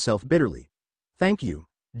thought to himself bitterly. Thank you,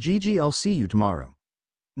 Gigi, I'll see you tomorrow,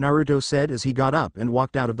 Naruto said as he got up and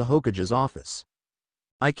walked out of the Hokage's office.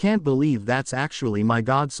 I can't believe that's actually my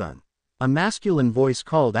godson. A masculine voice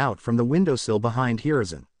called out from the windowsill behind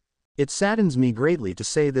Hiruzen. It saddens me greatly to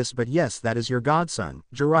say this, but yes, that is your godson,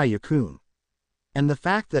 Jiraiya-kun. And the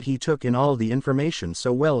fact that he took in all the information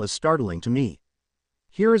so well is startling to me,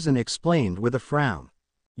 Hiruzen explained with a frown.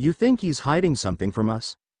 You think he's hiding something from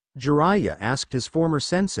us? Jiraiya asked his former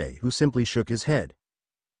sensei, who simply shook his head.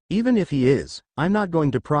 Even if he is, I'm not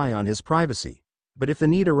going to pry on his privacy, but if the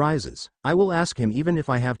need arises, I will ask him even if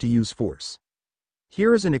I have to use force,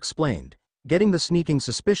 Hiruzen explained, getting the sneaking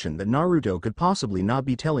suspicion that Naruto could possibly not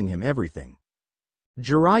be telling him everything.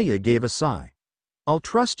 Jiraiya gave a sigh. I'll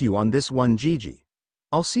trust you on this one, Gigi.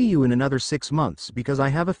 I'll see you in another 6 months because I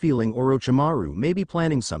have a feeling Orochimaru may be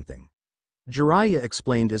planning something, Jiraiya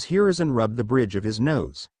explained as Hiruzen rubbed the bridge of his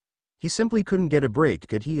nose. He simply couldn't get a break,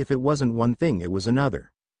 could he? If it wasn't one thing, it was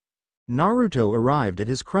another. Naruto arrived at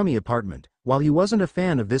his crummy apartment. While he wasn't a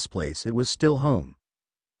fan of this place, it was still home.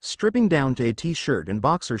 Stripping down to a t-shirt and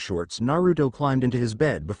boxer shorts, Naruto climbed into his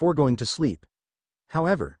bed before going to sleep.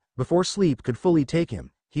 However, before sleep could fully take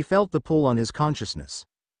him, he felt the pull on his consciousness.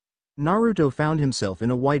 Naruto found himself in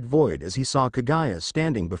a white void as he saw Kaguya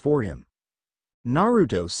standing before him.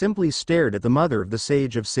 Naruto simply stared at the mother of the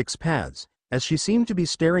Sage of Six Paths, as she seemed to be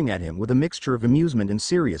staring at him with a mixture of amusement and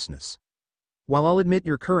seriousness. While I'll admit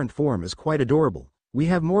your current form is quite adorable, we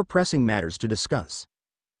have more pressing matters to discuss.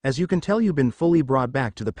 As you can tell, you've been fully brought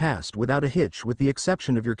back to the past without a hitch, with the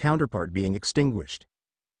exception of your counterpart being extinguished,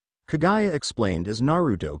 Kaguya explained as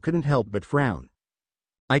Naruto couldn't help but frown.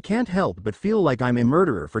 I can't help but feel like I'm a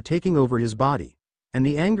murderer for taking over his body, and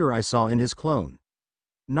the anger I saw in his clone.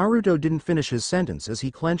 Naruto didn't finish his sentence as he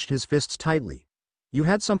clenched his fists tightly. You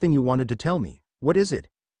had something you wanted to tell me, what is it?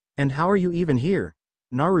 And how are you even here?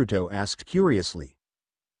 Naruto asked curiously.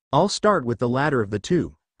 I'll start with the latter of the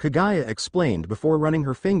two, Kaguya explained before running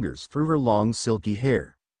her fingers through her long silky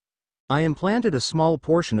hair. I implanted a small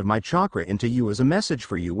portion of my chakra into you as a message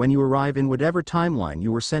for you when you arrive in whatever timeline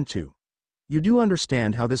you were sent to. You do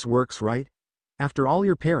understand how this works, right? After all,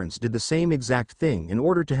 your parents did the same exact thing in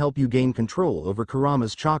order to help you gain control over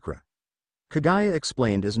Kurama's chakra, Kaguya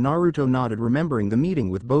explained as Naruto nodded, remembering the meeting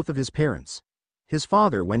with both of his parents. His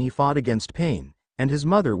father when he fought against Pain, and his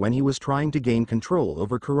mother when he was trying to gain control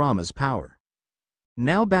over Kurama's power.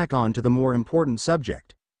 Now back on to the more important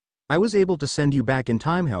subject. I was able to send you back in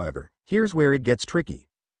time, however, here's where it gets tricky.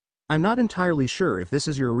 I'm not entirely sure if this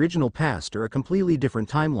is your original past or a completely different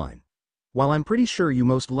timeline. While I'm pretty sure you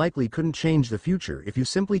most likely couldn't change the future if you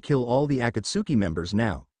simply kill all the Akatsuki members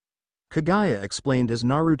now, Kaguya explained as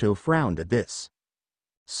Naruto frowned at this.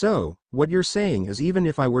 So, what you're saying is even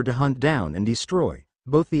if I were to hunt down and destroy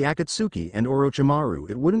both the Akatsuki and Orochimaru,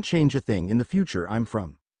 it wouldn't change a thing in the future I'm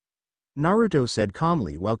from, Naruto said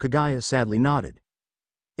calmly while Kaguya sadly nodded.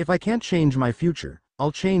 If I can't change my future,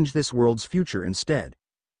 I'll change this world's future instead.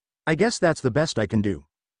 I guess that's the best I can do,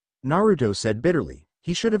 Naruto said bitterly.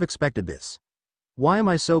 He should have expected this. Why am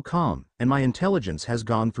I so calm, and my intelligence has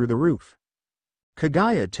gone through the roof?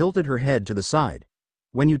 Kaguya tilted her head to the side.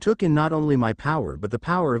 When you took in not only my power but the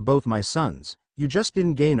power of both my sons, you just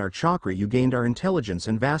didn't gain our chakra, you gained our intelligence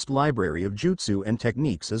and vast library of jutsu and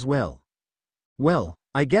techniques as well. Well,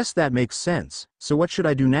 I guess that makes sense, so what should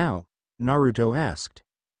I do now? Naruto asked.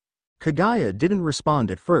 Kaguya didn't respond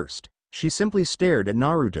at first, she simply stared at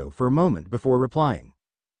Naruto for a moment before replying.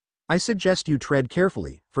 I suggest you tread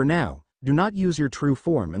carefully, for now, do not use your true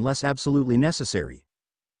form unless absolutely necessary.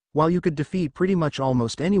 While you could defeat pretty much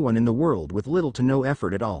almost anyone in the world with little to no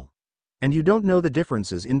effort at all. And you don't know the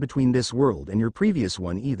differences in between this world and your previous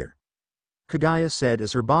one either, Kaguya said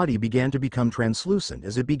as her body began to become translucent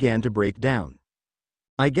as it began to break down.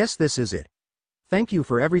 I guess this is it. Thank you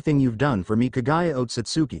for everything you've done for me, Kaguya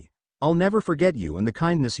Otsutsuki. I'll never forget you and the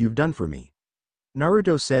kindness you've done for me,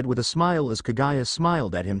 Naruto said with a smile as Kaguya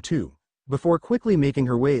smiled at him too, before quickly making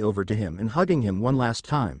her way over to him and hugging him one last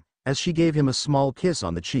time, as she gave him a small kiss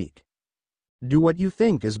on the cheek. Do what you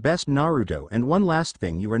think is best, Naruto, and one last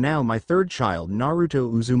thing, you are now my third child,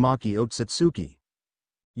 Naruto Uzumaki Otsutsuki.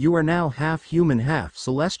 You are now half human, half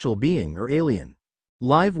celestial being or alien.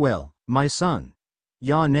 Live well, my son.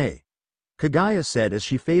 Ya ne, Kaguya said as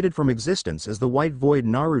she faded from existence as the white void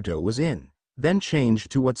Naruto was in, then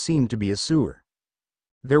changed to what seemed to be a sewer.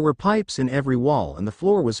 There were pipes in every wall and the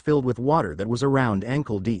floor was filled with water that was around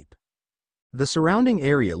ankle deep. The surrounding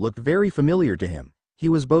area looked very familiar to him. He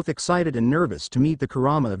was both excited and nervous to meet the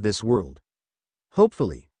Kurama of this world.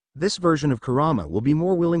 Hopefully, This version of Kurama will be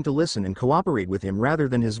more willing to listen and cooperate with him rather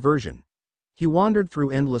than his version. He wandered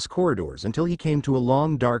through endless corridors until he came to a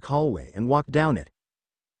long dark hallway and walked down it.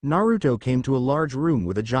 Naruto came to a large room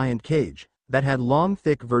with a giant cage that had long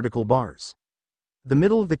thick vertical bars. The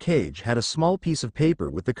middle of the cage had a small piece of paper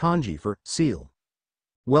with the kanji for seal.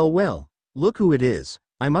 Well, look who it is.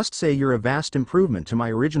 I must say you're a vast improvement to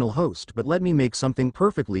my original host, but let me make something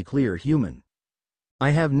perfectly clear, human.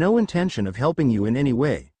 I have no intention of helping you in any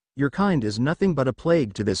way. Your kind is nothing but a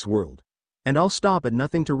plague to this world. And I'll stop at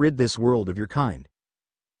nothing to rid this world of your kind.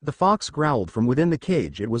 The fox growled from within the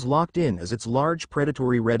cage it was locked in as its large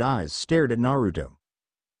predatory red eyes stared at Naruto.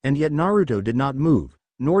 And yet Naruto did not move,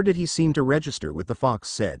 nor did he seem to register what the fox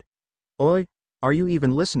said. Oi, are you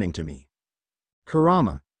even listening to me?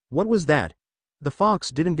 Kurama, what was that? The fox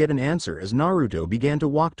didn't get an answer as Naruto began to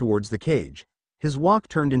walk towards the cage. His walk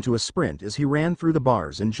turned into a sprint as he ran through the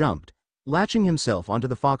bars and jumped, latching himself onto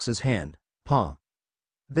the fox's hand, paw.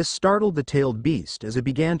 This startled the tailed beast as it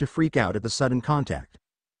began to freak out at the sudden contact.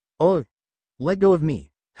 Oh! Let go of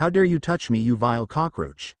me, how dare you touch me, you vile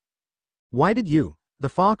cockroach! Why did you? The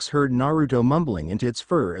fox heard Naruto mumbling into its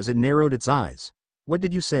fur as it narrowed its eyes. What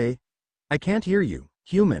did you say? I can't hear you,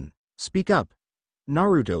 human, speak up.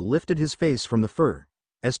 Naruto lifted his face from the fur,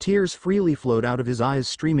 as tears freely flowed out of his eyes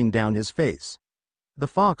streaming down his face. The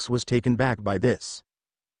fox was taken back by this.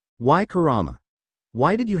 Why, Kurama?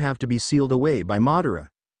 Why did you have to be sealed away by Madara?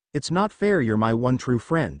 It's not fair, you're my one true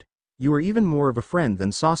friend. You are even more of a friend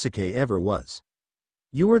than Sasuke ever was.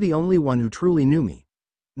 You are the only one who truly knew me.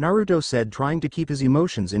 Naruto said, trying to keep his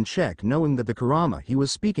emotions in check, knowing that the Kurama he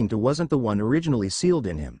was speaking to wasn't the one originally sealed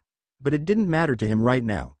in him. But it didn't matter to him right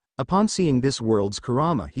now. Upon seeing this world's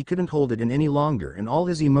Kurama, he couldn't hold it in any longer and all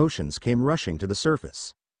his emotions came rushing to the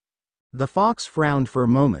surface. The fox frowned for a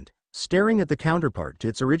moment, staring at the counterpart to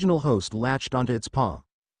its original host latched onto its paw.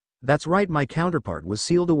 That's right, my counterpart was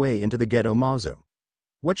sealed away into the ghetto mazo.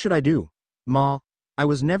 What should I do? Ma, I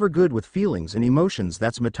was never good with feelings and emotions,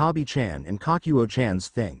 that's Matabi-chan and Kakuo-chan's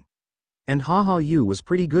thing. And haha, you was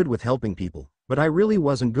pretty good with helping people, but I really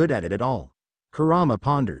wasn't good at it at all. Kurama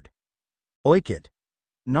pondered. Oikit.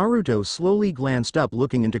 Naruto slowly glanced up,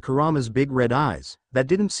 looking into Kurama's big red eyes, that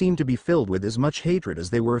didn't seem to be filled with as much hatred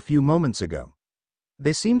as they were a few moments ago.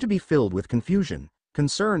 They seemed to be filled with confusion,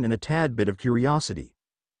 concern and a tad bit of curiosity.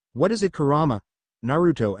 What is it, Kurama?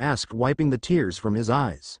 Naruto asked, wiping the tears from his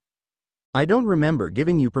eyes. I don't remember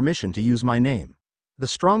giving you permission to use my name. The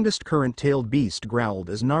strongest current-tailed beast growled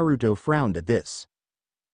as Naruto frowned at this.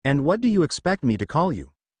 And what do you expect me to call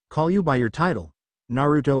you? Call you by your title?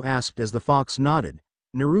 Naruto asked as the fox nodded.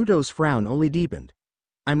 Naruto's frown only deepened.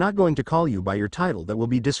 I'm not going to call you by your title, that will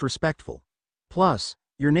be disrespectful. Plus,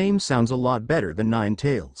 your name sounds a lot better than Nine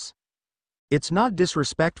Tails. It's not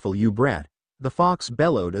disrespectful, you brat, the fox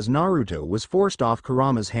bellowed as Naruto was forced off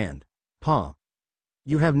Kurama's hand. Paw.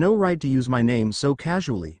 You have no right to use my name so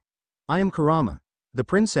casually. I am Kurama, the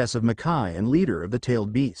princess of Makai and leader of the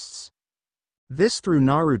tailed beasts. This threw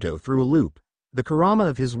Naruto through a loop. The Kurama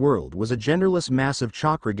of his world was a genderless mass of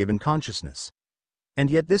chakra-given consciousness. And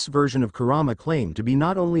yet this version of Kurama claimed to be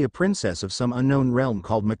not only a princess of some unknown realm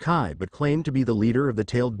called Makai, but claimed to be the leader of the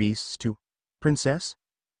tailed beasts too. Princess?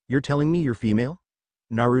 You're telling me you're female?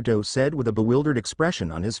 Naruto said with a bewildered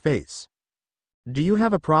expression on his face. Do you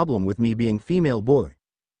have a problem with me being female, boy?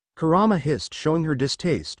 Kurama hissed, showing her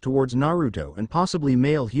distaste towards Naruto and possibly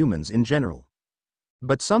male humans in general.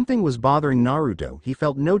 But something was bothering Naruto. He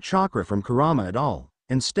felt no chakra from Kurama at all.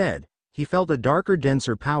 Instead, he felt a darker,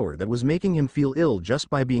 denser power that was making him feel ill just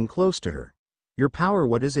by being close to her. Your power,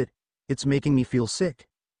 what is it? It's making me feel sick.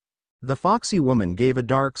 The foxy woman gave a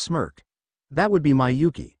dark smirk. That would be my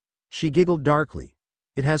Yuki. She giggled darkly.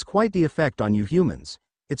 It has quite the effect on you humans.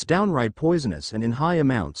 It's downright poisonous and in high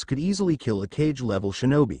amounts could easily kill a cage-level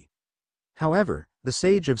shinobi. However, the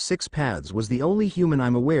Sage of Six Paths was the only human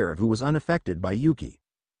I'm aware of who was unaffected by Yuki.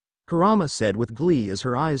 Kurama said with glee as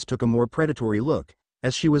her eyes took a more predatory look,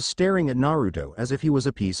 as she was staring at Naruto as if he was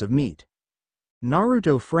a piece of meat.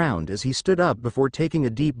 Naruto frowned as he stood up before taking a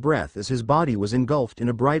deep breath as his body was engulfed in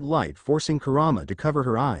a bright light, forcing Kurama to cover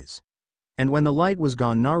her eyes. And when the light was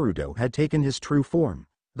gone, Naruto had taken his true form,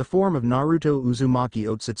 the form of Naruto Uzumaki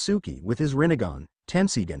Otsutsuki with his Rinnegan,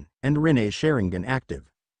 Tenseigan, and Rinne Sharingan active.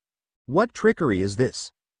 What trickery is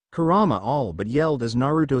this? Kurama all but yelled as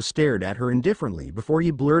Naruto stared at her indifferently before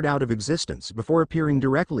he blurred out of existence before appearing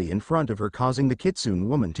directly in front of her, causing the Kitsune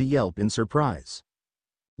woman to yelp in surprise.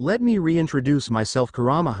 Let me reintroduce myself,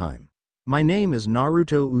 Kurama-heim. My name is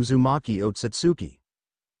Naruto Uzumaki Otsutsuki.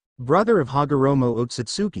 brother of Hagoromo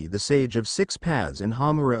Otsutsuki the Sage of Six Paths and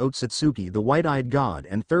Hamura Otsutsuki the White-Eyed God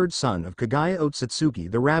and third son of Kagaya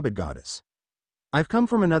Otsutsuki the Rabbit Goddess. I've come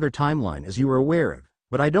from another timeline as you are aware of,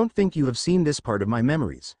 but I don't think you have seen this part of my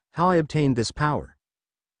memories, how I obtained this power.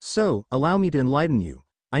 So, allow me to enlighten you.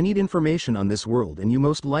 I need information on this world and you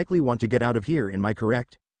most likely want to get out of here, am I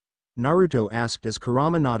correct? Naruto asked as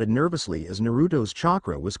Kurama nodded nervously as Naruto's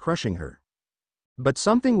chakra was crushing her. But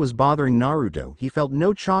something was bothering Naruto. He felt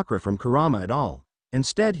no chakra from Kurama at all.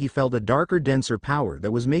 Instead he felt a darker, denser power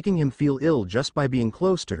that was making him feel ill just by being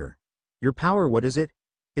close to her. Your power, what is it?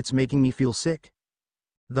 It's making me feel sick.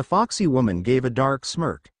 The foxy woman gave a dark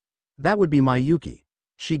smirk. That would be my Yuki.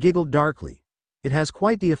 She giggled darkly. It has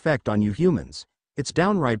quite the effect on you humans. It's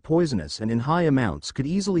downright poisonous and in high amounts could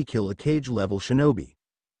easily kill a cage-level shinobi.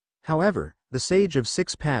 However, the Sage of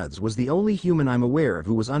Six Paths was the only human I'm aware of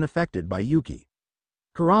who was unaffected by Yuki.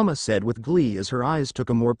 Kurama said with glee as her eyes took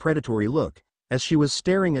a more predatory look, as she was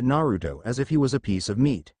staring at Naruto as if he was a piece of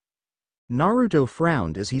meat. Naruto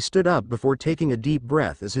frowned as he stood up before taking a deep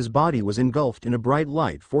breath as his body was engulfed in a bright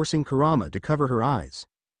light, forcing Kurama to cover her eyes.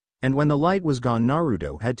 And when the light was gone,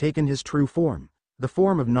 Naruto had taken his true form, the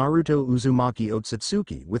form of Naruto Uzumaki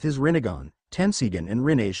Otsutsuki with his Rinnegan, Tensegan and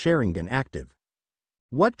Rinne Sharingan active.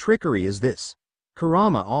 What trickery is this?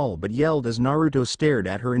 Kurama all but yelled as Naruto stared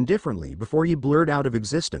at her indifferently before he blurred out of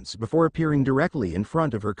existence before appearing directly in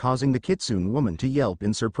front of her, causing the Kitsune woman to yelp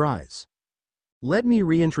in surprise. Let me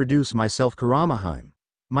reintroduce myself, Kurama-heim.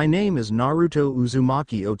 My name is Naruto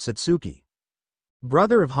Uzumaki Otsutsuki,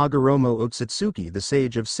 brother of Hagoromo Otsutsuki the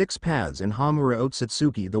Sage of Six Paths and Hamura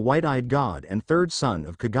Otsutsuki the White-Eyed God and third son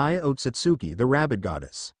of Kagaya Otsutsuki the Rabbit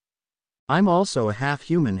Goddess. I'm also a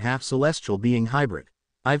half-human half-celestial being hybrid.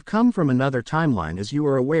 I've come from another timeline as you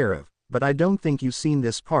are aware of, but I don't think you've seen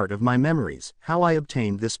this part of my memories, how I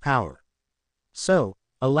obtained this power. So,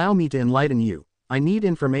 allow me to enlighten you. I need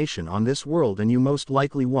information on this world and you most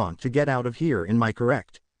likely want to get out of here, am I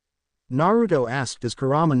correct? Naruto asked as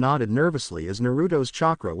Kurama nodded nervously as Naruto's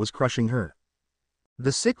chakra was crushing her.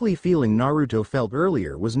 The sickly feeling Naruto felt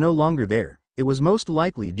earlier was no longer there. It was most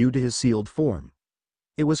likely due to his sealed form.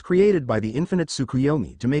 It was created by the infinite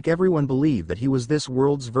Tsukuyomi to make everyone believe that he was this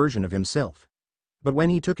world's version of himself. But when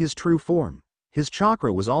he took his true form, his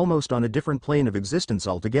chakra was almost on a different plane of existence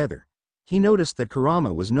altogether. He noticed that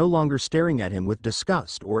Kurama was no longer staring at him with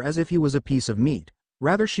disgust or as if he was a piece of meat,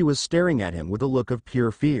 rather she was staring at him with a look of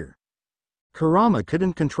pure fear. Kurama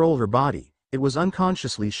couldn't control her body, it was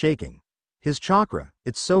unconsciously shaking. His chakra,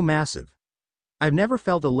 it's so massive. I've never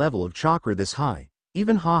felt a level of chakra this high.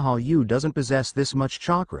 Even Yu doesn't possess this much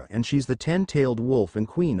chakra and she's the 10-tailed wolf and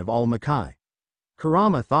queen of all Makai.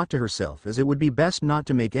 Kurama thought to herself as it would be best not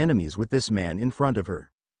to make enemies with this man in front of her.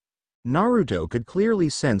 Naruto could clearly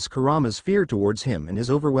sense Kurama's fear towards him and his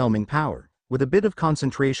overwhelming power. With a bit of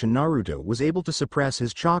concentration, Naruto was able to suppress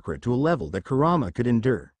his chakra to a level that Kurama could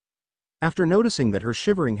endure. After noticing that her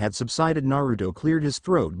shivering had subsided, Naruto cleared his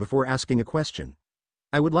throat before asking a question.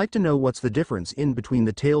 I would like to know what's the difference in between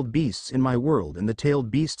the tailed beasts in my world and the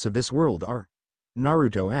tailed beasts of this world are?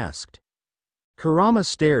 Naruto asked. Kurama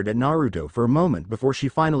stared at Naruto for a moment before she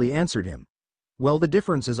finally answered him. Well, the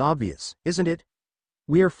difference is obvious, isn't it?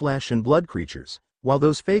 We are flesh and blood creatures, while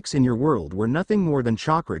those fakes in your world were nothing more than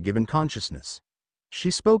chakra given consciousness.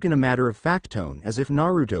 She spoke in a matter-of-fact tone as if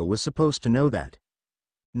Naruto was supposed to know that.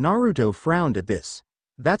 Naruto frowned at this.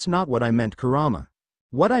 That's not what I meant, Kurama.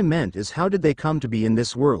 What I meant is how did they come to be in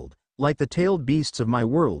this world, like the tailed beasts of my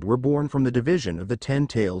world were born from the division of the 10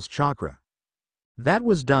 tails chakra. That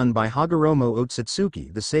was done by Hagoromo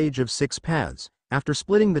Otsutsuki the Sage of Six Paths. After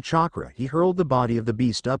splitting the chakra he hurled the body of the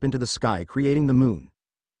beast up into the sky, creating the moon.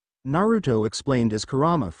 Naruto explained as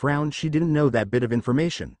Kurama frowned. She didn't know that bit of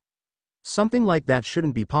information. Something like that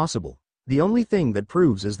shouldn't be possible. The only thing that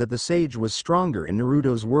proves is that the sage was stronger in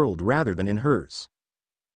Naruto's world rather than in hers.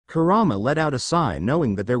 Kurama let out a sigh,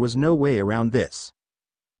 knowing that there was no way around this.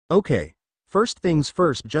 Okay, first things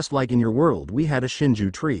first, just like in your world we had a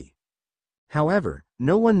Shinju tree. However,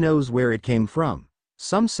 no one knows where it came from.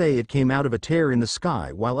 Some say it came out of a tear in the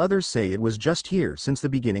sky while others say it was just here since the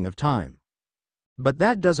beginning of time. But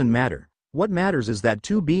that doesn't matter. What matters is that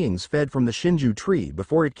two beings fed from the Shinju tree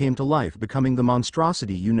before it came to life, becoming the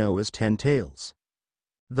monstrosity you know as 10 tails.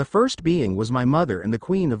 The first being was my mother and the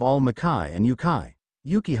queen of all Makai and Yukai.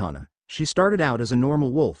 Yukihana. She started out as a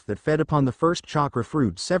normal wolf that fed upon the first chakra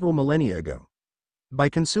fruit several millennia ago. By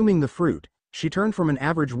consuming the fruit, she turned from an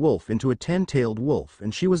average wolf into a 10-tailed wolf,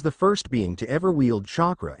 and she was the first being to ever wield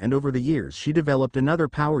chakra, and over the years she developed another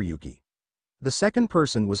power, Yuki. The second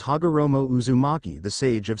person was Hagoromo Uzumaki the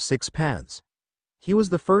Sage of Six Paths. He was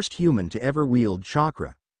the first human to ever wield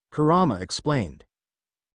chakra. Kurama explained.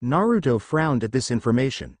 Naruto frowned at this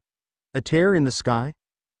information. A tear in the sky?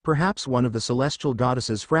 Perhaps one of the celestial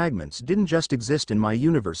goddess's fragments didn't just exist in my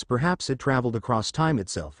universe, perhaps it traveled across time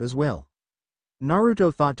itself as well.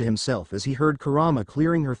 Naruto thought to himself as he heard Kurama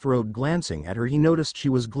clearing her throat. Glancing at her, he noticed she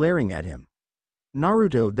was glaring at him.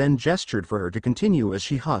 Naruto then gestured for her to continue as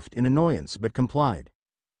she huffed in annoyance but complied.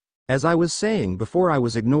 As I was saying before, I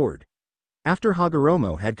was ignored. After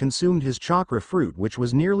Hagoromo had consumed his chakra fruit, which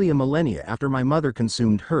was nearly a millennia after my mother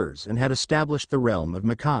consumed hers and had established the realm of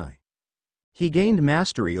Makai. He gained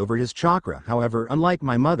mastery over his chakra. However, unlike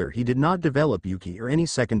my mother, he did not develop Yuki or any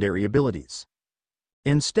secondary abilities.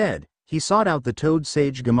 Instead, he sought out the Toad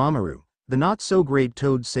Sage Gamamaru, the not-so-great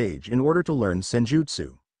Toad Sage, in order to learn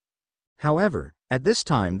Senjutsu. However, at this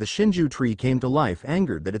time the Shinju tree came to life,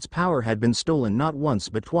 angered that its power had been stolen not once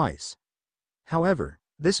but twice. However,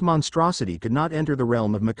 this monstrosity could not enter the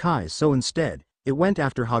realm of Makai, so instead, it went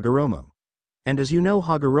after Hagoromo. And as you know,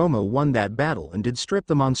 Hagoromo won that battle and did strip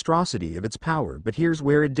the monstrosity of its power, but here's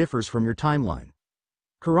where it differs from your timeline.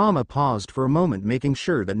 Kurama paused for a moment, making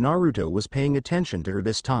sure that Naruto was paying attention to her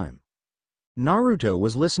this time. Naruto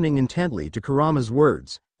was listening intently to Kurama's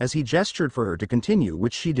words, as he gestured for her to continue,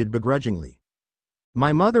 which she did begrudgingly.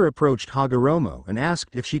 My mother approached Hagoromo and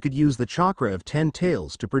asked if she could use the chakra of 10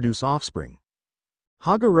 tails to produce offspring.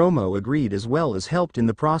 Hagoromo agreed as well as helped in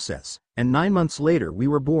the process, and 9 months later we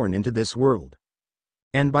were born into this world.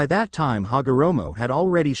 And by that time Hagoromo had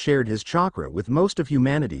already shared his chakra with most of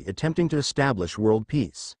humanity, attempting to establish world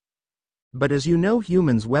peace. But as you know,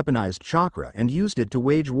 humans weaponized chakra and used it to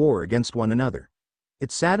wage war against one another.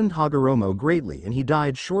 It saddened Hagoromo greatly, and he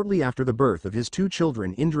died shortly after the birth of his 2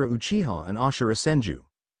 children, Indra Uchiha and Ashura Senju.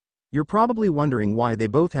 You're probably wondering why they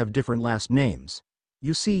both have different last names.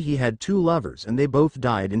 You see, he had 2 lovers and they both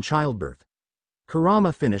died in childbirth.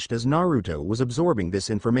 Kurama finished as Naruto was absorbing this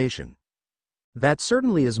information. That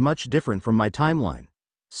certainly is much different from my timeline.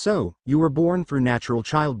 So, you were born through natural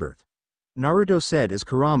childbirth? Naruto said as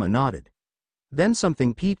Kurama nodded. Then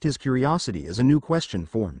something piqued his curiosity as a new question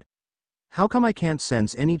formed. How come I can't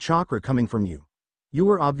sense any chakra coming from you? You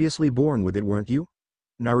were obviously born with it, weren't you?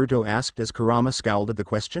 Naruto asked as Kurama scowled at the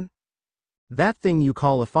question. That thing you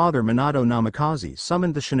call a father, Minato Namikaze,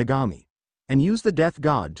 summoned the Shinigami, and used the death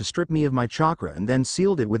god to strip me of my chakra and then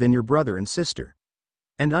sealed it within your brother and sister.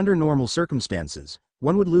 And under normal circumstances,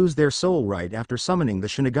 one would lose their soul right after summoning the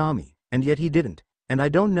Shinigami, and yet he didn't, and I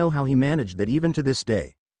don't know how he managed that even to this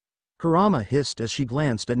day. Kurama hissed as she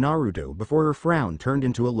glanced at Naruto before her frown turned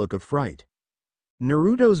into a look of fright.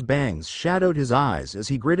 Naruto's bangs shadowed his eyes as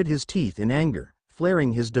he gritted his teeth in anger,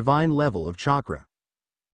 flaring his divine level of chakra.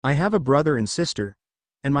 I have a brother and sister,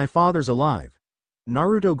 and my father's alive.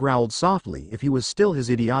 Naruto growled softly. If he was still his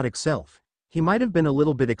idiotic self, he might have been a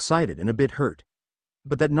little bit excited and a bit hurt.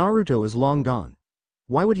 But that Naruto is long gone.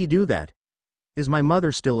 Why would he do that? Is my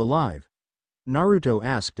mother still alive? Naruto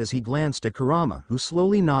asked as he glanced at Kurama, who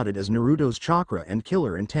slowly nodded as Naruto's chakra and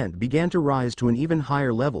killer intent began to rise to an even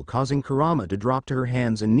higher level, causing Kurama to drop to her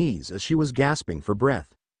hands and knees as she was gasping for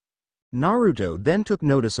breath. Naruto then took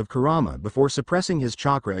notice of Kurama before suppressing his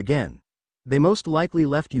chakra again. They most likely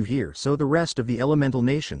left you here so the rest of the elemental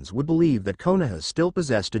nations would believe that Konoha still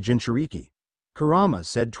possessed a Jinchuriki, Kurama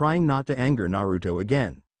said, trying not to anger Naruto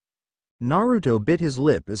again. Naruto bit his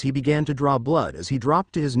lip as he began to draw blood as he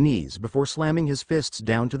dropped to his knees before slamming his fists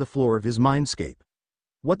down to the floor of his mindscape.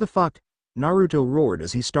 What the fuck? Naruto roared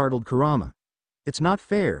as he startled Kurama. It's not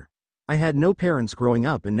fair. I had no parents growing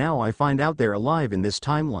up and now I find out they're alive in this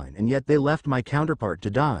timeline, and yet they left my counterpart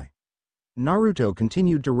to die. Naruto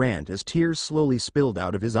continued to rant as tears slowly spilled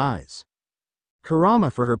out of his eyes.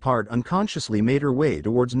 Kurama for her part unconsciously made her way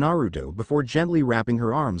towards Naruto before gently wrapping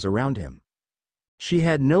her arms around him. She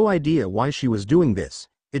had no idea why she was doing this,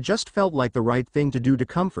 it just felt like the right thing to do to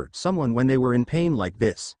comfort someone when they were in pain like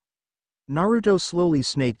this. Naruto slowly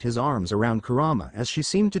snaked his arms around Kurama as she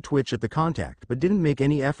seemed to twitch at the contact but didn't make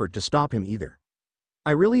any effort to stop him either.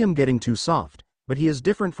 I really am getting too soft, but he is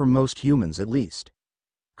different from most humans at least.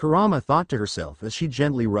 Kurama thought to herself as she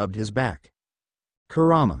gently rubbed his back.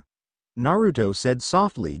 Kurama. Naruto said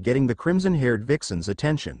softly, getting the crimson-haired vixen's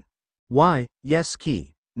attention. Why, yes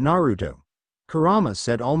Ki, Naruto. Kurama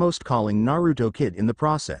said, almost calling Naruto kid in the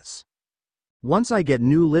process. Once I get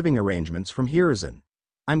new living arrangements from Hiruzen,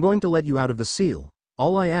 I'm going to let you out of the seal.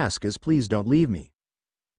 All I ask is please don't leave me.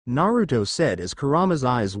 Naruto said as Kurama's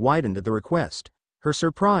eyes widened at the request. Her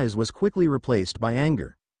surprise was quickly replaced by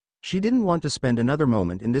anger. She didn't want to spend another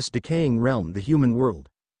moment in this decaying realm, the human world.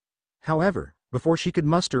 However, before she could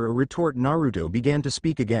muster a retort, Naruto began to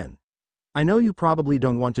speak again. I know you probably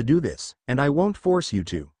don't want to do this, and I won't force you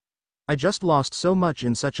to. I just lost so much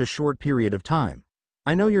in such a short period of time.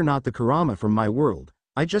 I know you're not the Kurama from my world,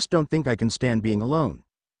 I just don't think I can stand being alone,"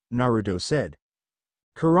 Naruto said.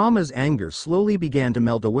 Kurama's anger slowly began to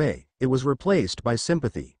melt away, it was replaced by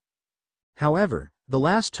sympathy. However, the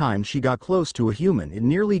last time she got close to a human it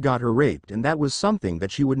nearly got her raped, and that was something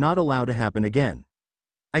that she would not allow to happen again.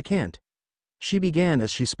 "I can't," she began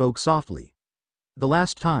as she spoke softly. "The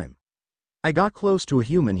last time I got close to a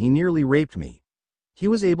human he nearly raped me. He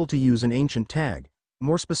was able to use an ancient tag,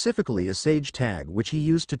 more specifically a sage tag which he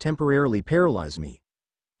used to temporarily paralyze me.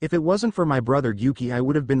 If it wasn't for my brother Gyuki I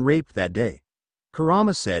would have been raped that day,"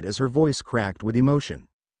 Kurama said as her voice cracked with emotion.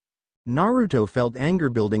 Naruto felt anger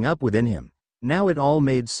building up within him. Now it all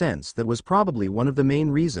made sense. That was probably one of the main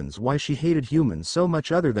reasons why she hated humans so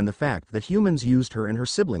much, other than the fact that humans used her and her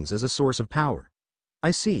siblings as a source of power.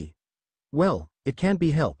 "I see. Well, it can't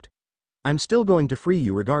be helped. I'm still going to free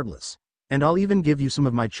you regardless. And I'll even give you some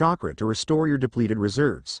of my chakra to restore your depleted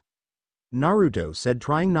reserves," Naruto said,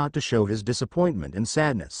 trying not to show his disappointment and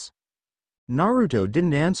sadness. Naruto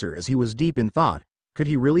didn't answer as he was deep in thought. Could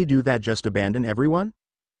he really do that, just abandon everyone?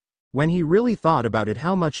 When he really thought about it,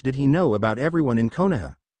 how much did he know about everyone in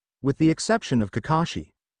Konoha? With the exception of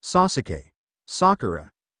Kakashi, Sasuke,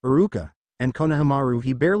 Sakura, Iruka, and Konohamaru,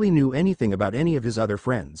 he barely knew anything about any of his other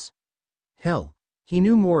friends. Hell, he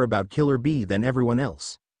knew more about Killer Bee than everyone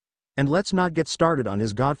else. And let's not get started on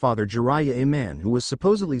his godfather Jiraiya, a man who was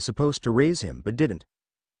supposedly supposed to raise him but didn't.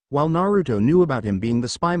 While Naruto knew about him being the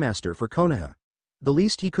spymaster for Konoha, the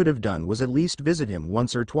least he could have done was at least visit him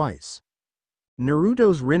once or twice.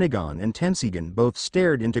 Naruto's Rinnegan and Tenseigan both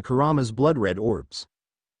stared into Kurama's blood-red orbs.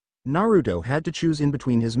 Naruto had to choose in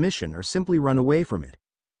between his mission or simply run away from it.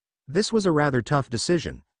 This was a rather tough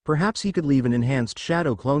decision. Perhaps he could leave an enhanced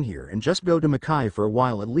shadow clone here and just go to Makai for a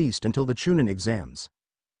while, at least until the Chunin exams.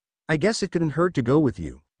 "I guess it couldn't hurt to go with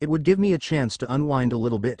you, it would give me a chance to unwind a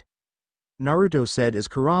little bit," Naruto said as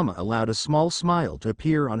Kurama allowed a small smile to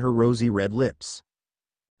appear on her rosy red lips.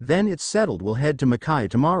 "Then it's settled, we'll head to Makai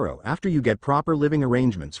tomorrow after you get proper living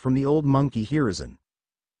arrangements from the old monkey Hiruzen.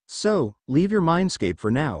 So, leave your mindscape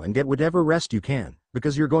for now and get whatever rest you can,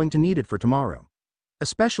 because you're going to need it for tomorrow.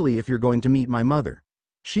 Especially if you're going to meet my mother.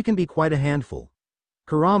 She can be quite a handful,"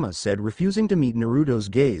 Kurama said, refusing to meet Naruto's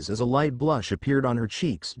gaze as a light blush appeared on her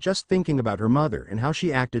cheeks just thinking about her mother and how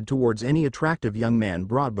she acted towards any attractive young man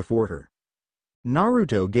brought before her.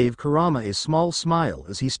 Naruto gave Kurama a small smile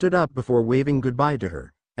as he stood up before waving goodbye to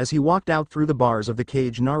her. As he walked out through the bars of the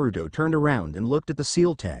cage, Naruto turned around and looked at the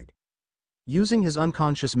seal tag. Using his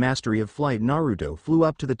unconscious mastery of flight, Naruto flew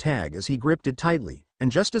up to the tag as he gripped it tightly,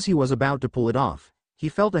 and just as he was about to pull it off, he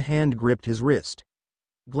felt a hand gripped his wrist.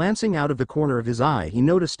 Glancing out of the corner of his eye, he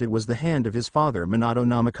noticed it was the hand of his father, Minato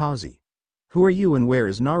Namikaze. "Who are you and where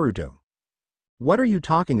is Naruto?" "What are you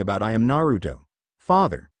talking about? I am Naruto,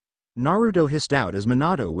 father," Naruto hissed out as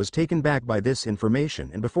Minato was taken back by this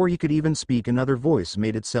information, and before he could even speak another voice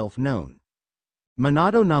made itself known.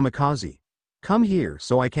 "Minato Namikaze, come here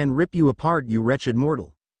so I can rip you apart, you wretched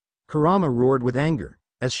mortal," Kurama roared with anger,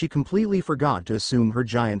 as she completely forgot to assume her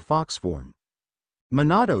giant fox form.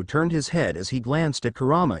 Minato turned his head as he glanced at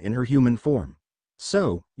Kurama in her human form.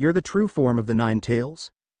 "So, you're the true form of the Nine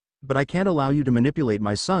Tails? But I can't allow you to manipulate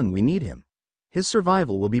my son, we need him. His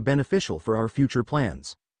survival will be beneficial for our future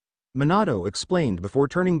plans," Minato explained before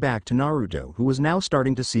turning back to Naruto, who was now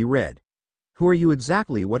starting to see red. "Who are you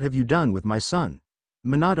exactly? What have you done with my son?"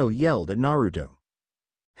 Minato yelled at Naruto.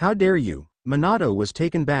 "How dare you?" Minato was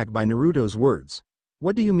taken back by Naruto's words.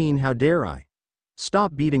 "What do you mean, how dare I?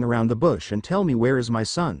 Stop beating around the bush and tell me where is my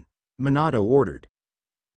son," Minato ordered.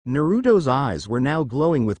 Naruto's eyes were now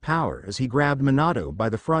glowing with power as he grabbed Minato by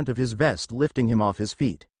the front of his vest, lifting him off his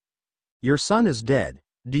feet. "Your son is dead,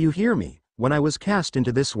 do you hear me? When I was cast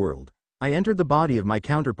into this world, I entered the body of my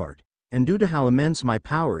counterpart, and due to how immense my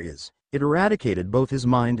power is, it eradicated both his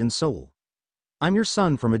mind and soul. I'm your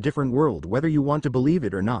son from a different world, whether you want to believe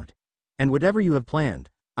it or not. And whatever you have planned,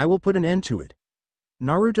 I will put an end to it,"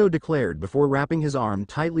 Naruto declared before wrapping his arm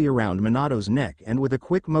tightly around Minato's neck, and with a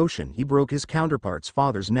quick motion he broke his counterpart's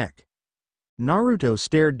father's neck. Naruto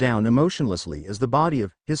stared down emotionlessly as the body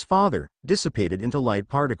of his father dissipated into light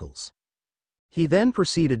particles. He then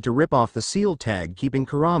proceeded to rip off the seal tag keeping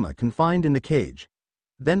Kurama confined in the cage,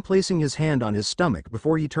 then placing his hand on his stomach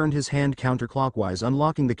before he turned his hand counterclockwise,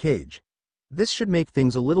 unlocking the cage. "This should make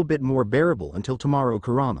things a little bit more bearable until tomorrow,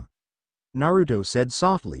 Kurama," Naruto said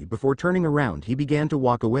softly before turning around he began to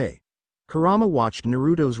walk away. Kurama watched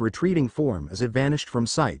Naruto's retreating form as it vanished from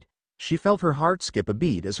sight. She felt her heart skip a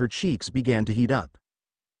beat as her cheeks began to heat up.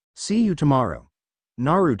 "See you tomorrow,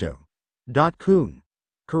 Naruto. Kun,"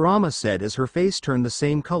 Kurama said as her face turned the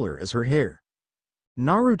same color as her hair.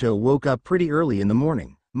 Naruto woke up pretty early in the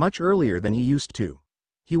morning, much earlier than he used to.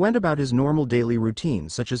 He went about his normal daily routine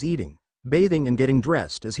such as eating, bathing and getting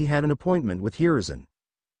dressed as he had an appointment with Hiruzen.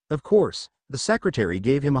 Of course, the secretary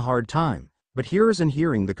gave him a hard time, but Hiruzen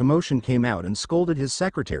hearing the commotion came out and scolded his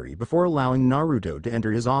secretary before allowing Naruto to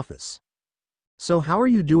enter his office. "So how are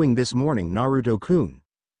you doing this morning, Naruto-kun?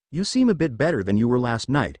 You seem a bit better than you were last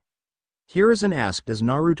night," Hiruzen asked as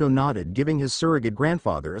Naruto nodded, giving his surrogate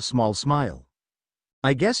grandfather a small smile.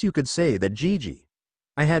 "I guess you could say that, Gigi.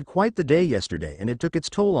 I had quite the day yesterday and it took its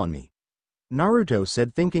toll on me," Naruto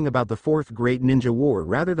said, thinking about the Fourth Great Ninja War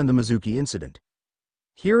rather than the Mizuki incident.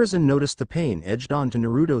 Hiruzen noticed the pain edged onto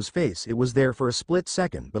Naruto's face. It was there for a split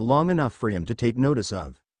second but long enough for him to take notice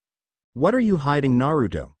of. "What are you hiding,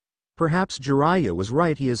 Naruto? Perhaps Jiraiya was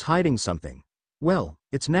right, he is hiding something. Well,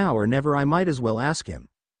 it's now or never, I might as well ask him,"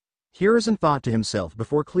 Hiruzen thought to himself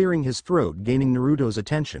before clearing his throat, gaining Naruto's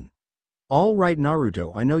attention. "All right,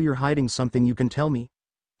 Naruto, I know you're hiding something, you can tell me?"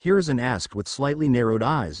 Hiruzen asked with slightly narrowed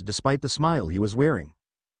eyes despite the smile he was wearing.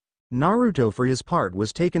 Naruto for his part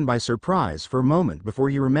was taken by surprise for a moment before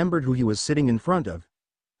he remembered who he was sitting in front of.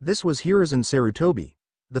 This was Hiruzen Sarutobi,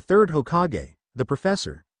 the third Hokage, the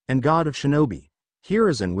professor, and god of shinobi.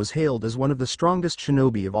 Hiruzen was hailed as one of the strongest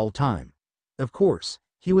shinobi of all time. Of course,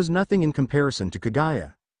 he was nothing in comparison to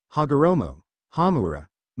Kagaya, Hagoromo, Hamura,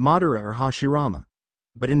 Madara or Hashirama.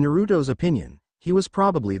 But in Naruto's opinion, he was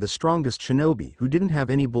probably the strongest shinobi who didn't have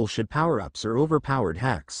any bullshit power-ups or overpowered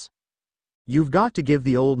hacks. "You've got to give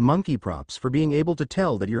the old monkey props for being able to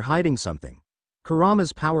tell that you're hiding something,"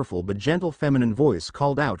 Kurama's powerful but gentle feminine voice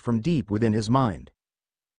called out from deep within his mind.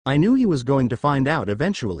 "I knew he was going to find out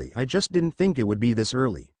eventually, I just didn't think it would be this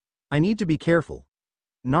early. I need to be careful,"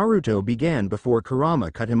 Naruto began before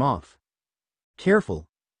Kurama cut him off. "Careful?"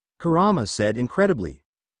 Kurama said incredibly.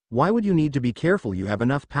 "Why would you need to be careful? You have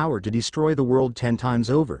enough power to destroy the world 10 times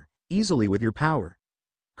over, easily with your power."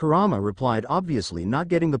 Kurama replied, obviously not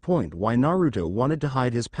getting the point why Naruto wanted to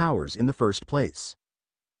hide his powers in the first place.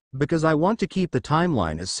 "Because I want to keep the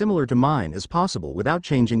timeline as similar to mine as possible without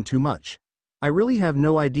changing too much. I really have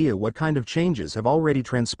no idea what kind of changes have already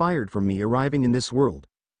transpired from me arriving in this world,"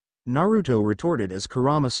 Naruto retorted as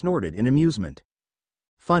Kurama snorted in amusement.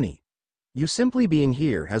 "Funny. You simply being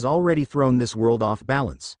here has already thrown this world off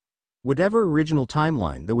balance. Whatever original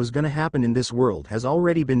timeline that was gonna happen in this world has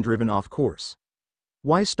already been driven off course.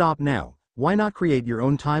 Why stop now? Why not create your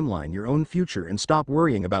own timeline, your own future, and stop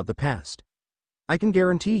worrying about the past? I can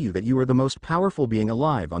guarantee you that you are the most powerful being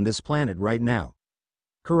alive on this planet right now,"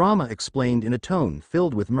 Kurama explained in a tone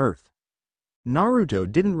filled with mirth. Naruto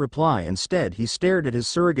didn't reply. Instead, he stared at his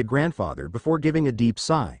surrogate grandfather before giving a deep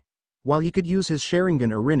sigh. While he could use his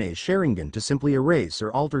Sharingan or Rinne Sharingan to simply erase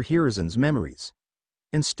or alter Hiruzen's memories,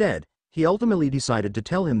 instead, he ultimately decided to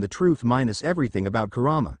tell him the truth minus everything about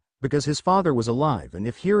Kurama, because his father was alive, and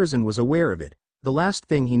if Hiruzen was aware of it, the last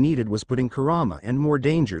thing he needed was putting Kurama in more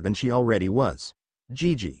danger than she already was.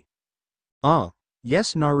 "Gigi." "Ah,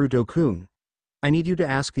 yes, Naruto-kun. I need you to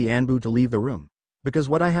ask the Anbu to leave the room, because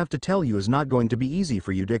what I have to tell you is not going to be easy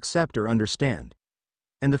for you to accept or understand.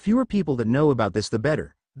 And the fewer people that know about this the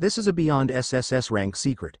better. This is a beyond SSS rank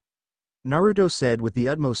secret," Naruto said with the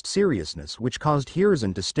utmost seriousness, which caused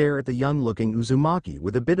Hiruzen to stare at the young-looking Uzumaki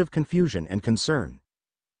with a bit of confusion and concern.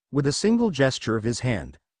 With a single gesture of his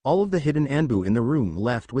hand, all of the hidden Anbu in the room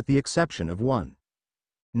left with the exception of one.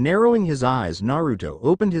 Narrowing his eyes, Naruto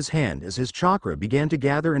opened his hand as his chakra began to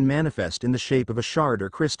gather and manifest in the shape of a shard or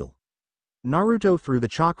crystal. Naruto threw the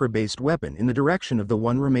chakra-based weapon in the direction of the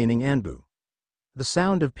one remaining Anbu. The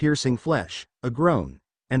sound of piercing flesh, a groan,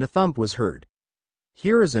 and a thump was heard.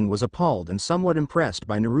 Hiruzen was appalled and somewhat impressed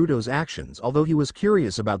by Naruto's actions. Although he was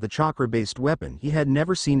curious about the chakra-based weapon, he had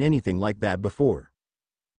never seen anything like that before.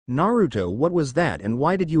 "Naruto, what was that, and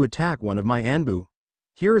why did you attack one of my Anbu?"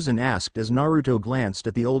 Hiruzen asked as Naruto glanced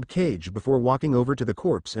at the old cage before walking over to the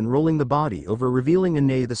corpse and rolling the body over, revealing a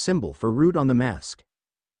ne, the symbol for root on the mask.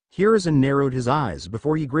 Hiruzen narrowed his eyes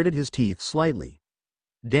before he gritted his teeth slightly.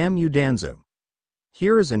 "Damn you, Danzo."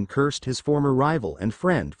 Hiruzen cursed his former rival and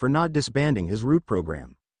friend for not disbanding his root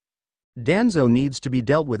program. "Danzo needs to be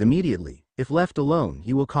dealt with immediately. If left alone,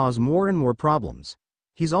 he will cause more and more problems.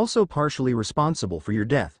 He's also partially responsible for your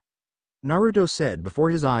death," Naruto said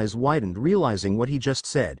before his eyes widened, realizing what he just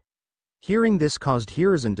said. Hearing this caused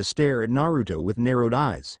Hiruzen to stare at Naruto with narrowed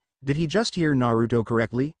eyes. Did he just hear Naruto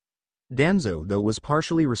correctly? Danzo, though, was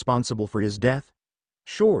partially responsible for his death?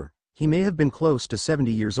 Sure, he may have been close to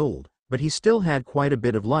 70 years old, but he still had quite a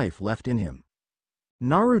bit of life left in him.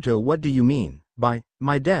 "Naruto, what do you mean by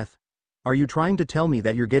my death? Are you trying to tell me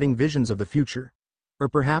that you're getting visions of the future? Or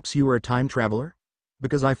perhaps you are a time traveler?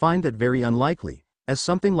 Because I find that very unlikely, as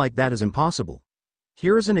something like that is impossible.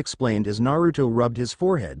 Hiruzen explained as Naruto rubbed his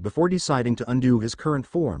forehead before deciding to undo his current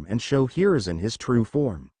form and show Hiruzen his true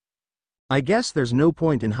form. I guess there's no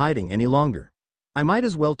point in hiding any longer. I might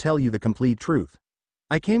as well tell you the complete truth.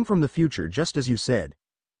 I came from the future just as you said.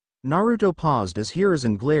 Naruto paused as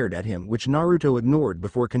Hiruzen glared at him, which Naruto ignored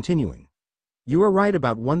before continuing. You are right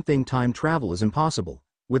about one thing: time travel is impossible,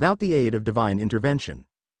 without the aid of divine intervention.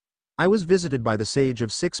 I was visited by the Sage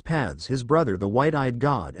of Six Paths, his brother the White-Eyed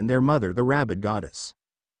God and their mother the Rabid Goddess.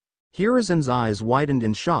 Hiruzen's eyes widened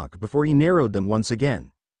in shock before he narrowed them once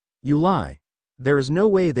again. You lie. There is no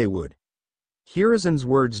way they would. Hiruzen's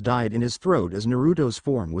words died in his throat as Naruto's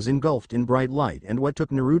form was engulfed in bright light, and what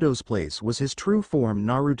took Naruto's place was his true form,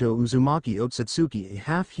 Naruto Uzumaki Otsutsuki, a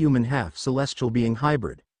half-human half-celestial being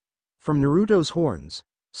hybrid. From Naruto's horns,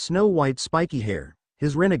 snow-white spiky hair,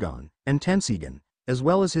 his Rinnegan, and Tenseigan, as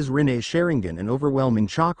well as his Rinne Sharingan and overwhelming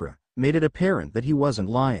chakra, made it apparent that he wasn't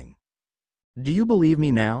lying. Do you believe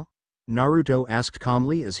me now? Naruto asked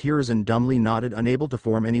calmly as Hiruzen dumbly nodded, unable to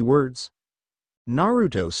form any words.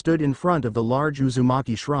 Naruto stood in front of the large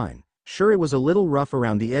Uzumaki shrine. Sure, it was a little rough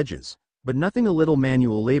around the edges, but nothing a little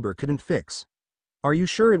manual labor couldn't fix. Are you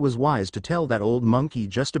sure it was wise to tell that old monkey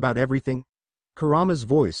just about everything? Kurama's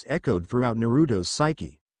voice echoed throughout Naruto's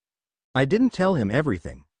psyche. I didn't tell him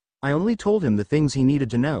everything. I only told him the things he needed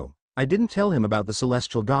to know. I didn't tell him about the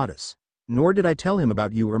celestial goddess. Nor did I tell him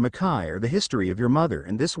about you or Makai or the history of your mother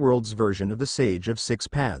and this world's version of the Sage of Six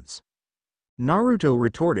Paths. Naruto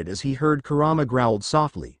retorted as he heard Kurama growled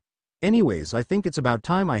softly. Anyways, I think it's about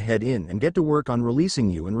time I head in and get to work on releasing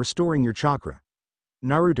you and restoring your chakra.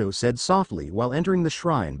 Naruto said softly while entering the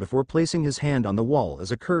shrine before placing his hand on the wall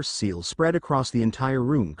as a curse seal spread across the entire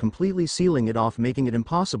room, completely sealing it off, making it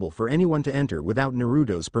impossible for anyone to enter without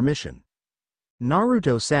Naruto's permission.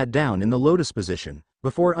 Naruto sat down in the lotus position,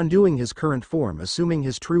 before undoing his current form, assuming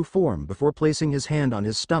his true form before placing his hand on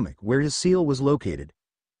his stomach where his seal was located.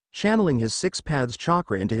 Channeling his Six Paths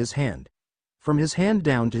chakra into his hand. From his hand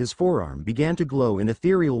down to his forearm began to glow in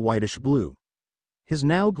ethereal whitish blue. His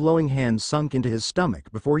now glowing hand sunk into his stomach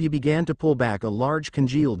before he began to pull back a large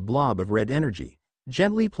congealed blob of red energy.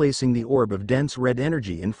 Gently placing the orb of dense red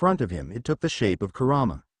energy in front of him, it took the shape of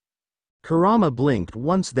Kurama. Kurama blinked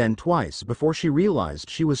once, then twice before she realized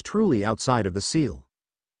she was truly outside of the seal.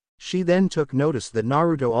 She then took notice that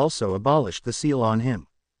Naruto also abolished the seal on him.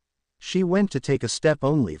 She went to take a step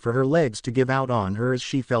only for her legs to give out on her as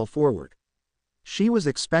she fell forward. She was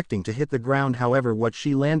expecting to hit the ground, however what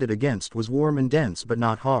she landed against was warm and dense but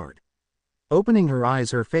not hard. Opening her eyes,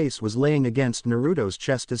 her face was laying against Naruto's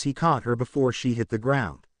chest as he caught her before she hit the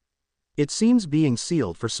ground. It seems being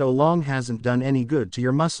sealed for so long hasn't done any good to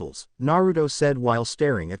your muscles, Naruto said while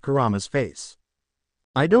staring at Kurama's face.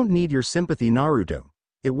 I don't need your sympathy, Naruto.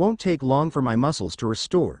 It won't take long for my muscles to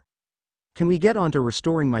restore. Can we get on to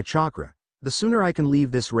restoring my chakra? The sooner I can leave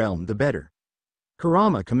this realm the better.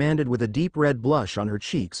 Kurama commanded with a deep red blush on her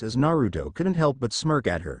cheeks as Naruto couldn't help but smirk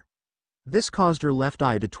at her. This caused her left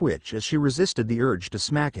eye to twitch as she resisted the urge to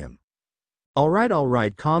smack him.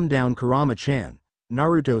 Alright, calm down, Kurama-chan,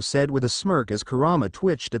 Naruto said with a smirk as Kurama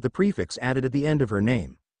twitched at the prefix added at the end of her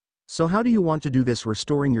name. So how do you want to do this,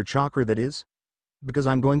 restoring your chakra, that is? Because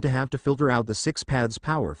I'm going to have to filter out the Six Paths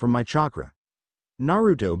power from my chakra.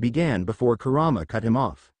 Naruto began before Kurama cut him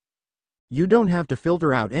off. You don't have to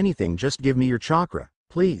filter out anything, just give me your chakra,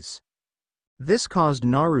 please. This caused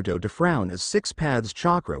Naruto to frown as Six Paths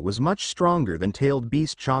chakra was much stronger than Tailed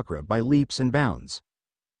Beast chakra by leaps and bounds.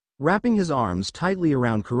 Wrapping his arms tightly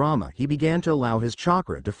around Kurama, he began to allow his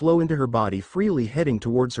chakra to flow into her body freely, heading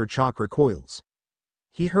towards her chakra coils.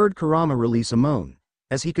 He heard Kurama release a moan,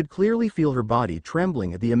 as he could clearly feel her body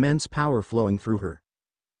trembling at the immense power flowing through her.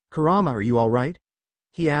 Kurama, are you alright?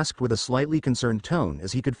 He asked with a slightly concerned tone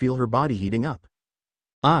as he could feel her body heating up.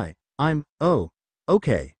 Okay,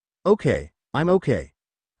 I'm okay,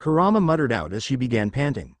 Kurama muttered out as she began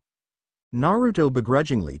panting. Naruto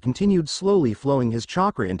begrudgingly continued slowly flowing his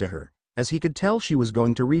chakra into her, as he could tell she was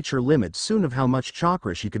going to reach her limit soon of how much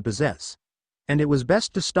chakra she could possess. And it was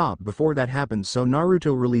best to stop before that happened, so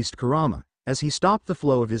Naruto released Kurama, as he stopped the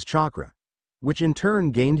flow of his chakra, which in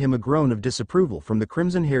turn gained him a groan of disapproval from the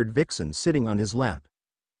crimson-haired vixen sitting on his lap.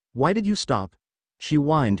 Why did you stop? She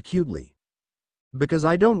whined cutely. Because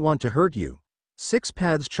I don't want to hurt you. Six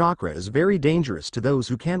Paths chakra is very dangerous to those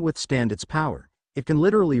who can't withstand its power. It can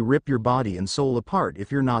literally rip your body and soul apart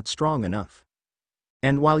if you're not strong enough.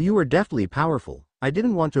 And while you are deftly powerful, I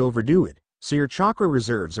didn't want to overdo it, so your chakra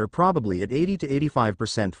reserves are probably at 80 to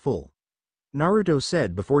 85% full. Naruto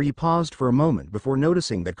said before he paused for a moment before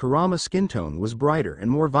noticing that Kurama's skin tone was brighter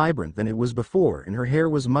and more vibrant than it was before, and her hair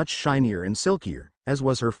was much shinier and silkier, as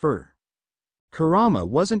was her fur. Kurama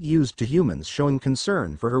wasn't used to humans showing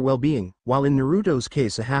concern for her well-being, while in Naruto's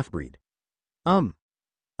case a half-breed.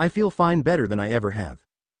 I feel fine, better than I ever have.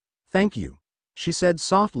 Thank you, she said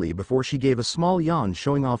softly before she gave a small yawn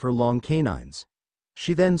showing off her long canines.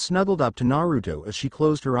 She then snuggled up to Naruto as she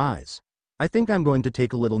closed her eyes. I think I'm going to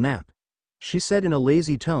take a little nap, she said in a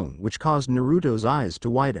lazy tone which caused Naruto's eyes to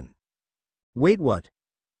widen. Wait, what?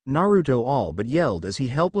 Naruto all but yelled as he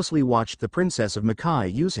helplessly watched the Princess of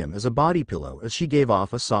Makai use him as a body pillow as she gave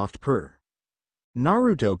off a soft purr.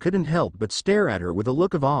 Naruto couldn't help but stare at her with a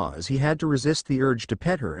look of awe as he had to resist the urge to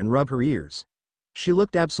pet her and rub her ears. She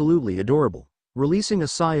looked absolutely adorable. Releasing a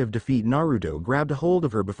sigh of defeat, Naruto grabbed a hold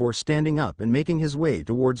of her before standing up and making his way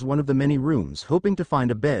towards one of the many rooms, hoping to find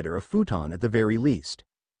a bed or a futon at the very least.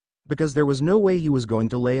 Because there was no way he was going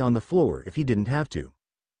to lay on the floor if he didn't have to.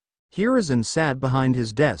 Hiruzen sat behind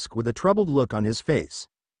his desk with a troubled look on his face.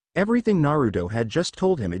 Everything Naruto had just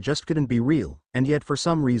told him, it just couldn't be real, and yet for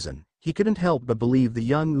some reason, he couldn't help but believe the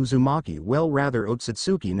young Uzumaki, well rather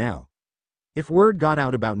Otsutsuki now. If word got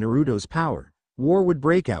out about Naruto's power, war would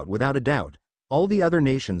break out without a doubt. All the other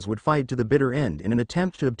nations would fight to the bitter end in an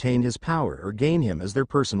attempt to obtain his power or gain him as their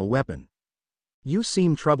personal weapon. You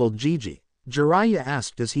seem troubled, Gigi, Jiraiya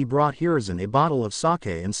asked as he brought Hiruzen a bottle of sake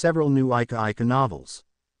and several new Ika novels.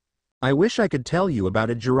 I wish I could tell you about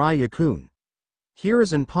it, Jiraiya-kun.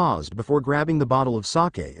 Hiruzen paused before grabbing the bottle of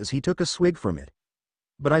sake as he took a swig from it.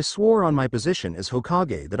 But I swore on my position as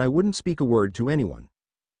Hokage that I wouldn't speak a word to anyone.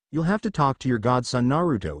 You'll have to talk to your godson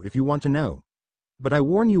Naruto if you want to know. But I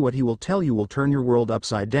warn you, what he will tell you will turn your world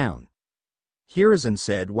upside down. Hiruzen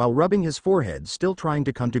said while rubbing his forehead, still trying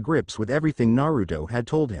to come to grips with everything Naruto had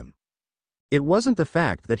told him. It wasn't the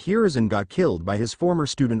fact that Hiruzen got killed by his former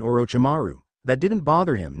student Orochimaru that didn't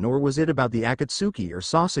bother him, nor was it about the Akatsuki or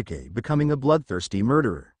Sasuke becoming a bloodthirsty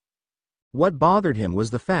murderer. What bothered him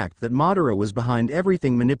was the fact that Madara was behind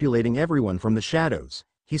everything, manipulating everyone from the shadows.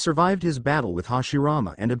 He survived his battle with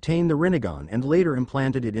Hashirama and obtained the Rinnegan and later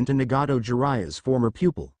implanted it into Nagato, Jiraiya's former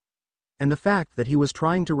pupil. And the fact that he was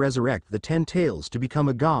trying to resurrect the 10 Tails to become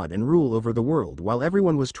a god and rule over the world while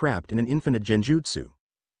everyone was trapped in an infinite genjutsu.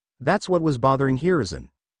 That's what was bothering Hiruzen.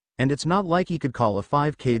 And it's not like he could call a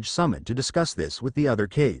 5-cage summit to discuss this with the other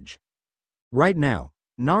cage. Right now,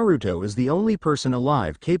 Naruto is the only person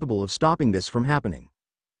alive capable of stopping this from happening.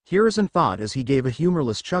 Hiruzen thought as he gave a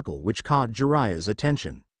humorless chuckle which caught Jiraiya's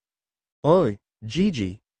attention. Oi,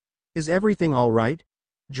 Gigi. Is everything all right?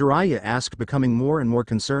 Jiraiya asked, becoming more and more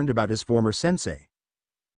concerned about his former sensei.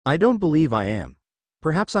 I don't believe I am.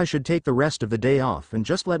 Perhaps I should take the rest of the day off and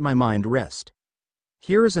just let my mind rest.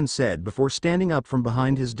 Hiruzen said before standing up from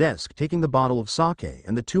behind his desk, taking the bottle of sake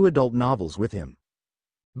and the 2 adult novels with him.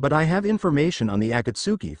 But I have information on the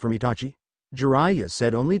Akatsuki from Itachi, Jiraiya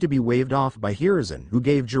said, only to be waved off by Hiruzen, who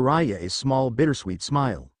gave Jiraiya a small bittersweet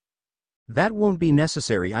smile. That won't be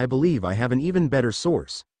necessary, I believe I have an even better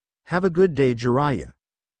source. Have a good day, Jiraiya,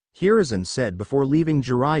 Hiruzen said before leaving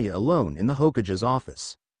Jiraiya alone in the Hokage's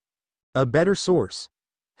office. A better source?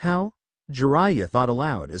 How? Jiraiya thought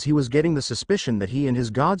aloud as he was getting the suspicion that he and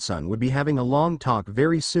his godson would be having a long talk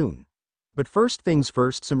very soon. But first things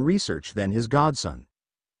first, some research, then his godson.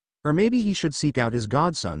 Or maybe he should seek out his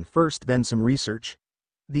godson first, then some research.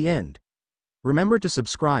 The end. Remember to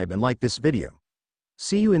subscribe and like this video.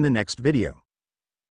 See you in the next video.